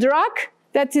new drug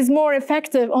that is more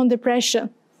effective on depression.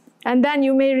 And then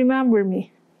you may remember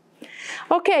me.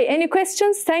 Okay, any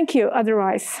questions? Thank you,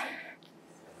 otherwise.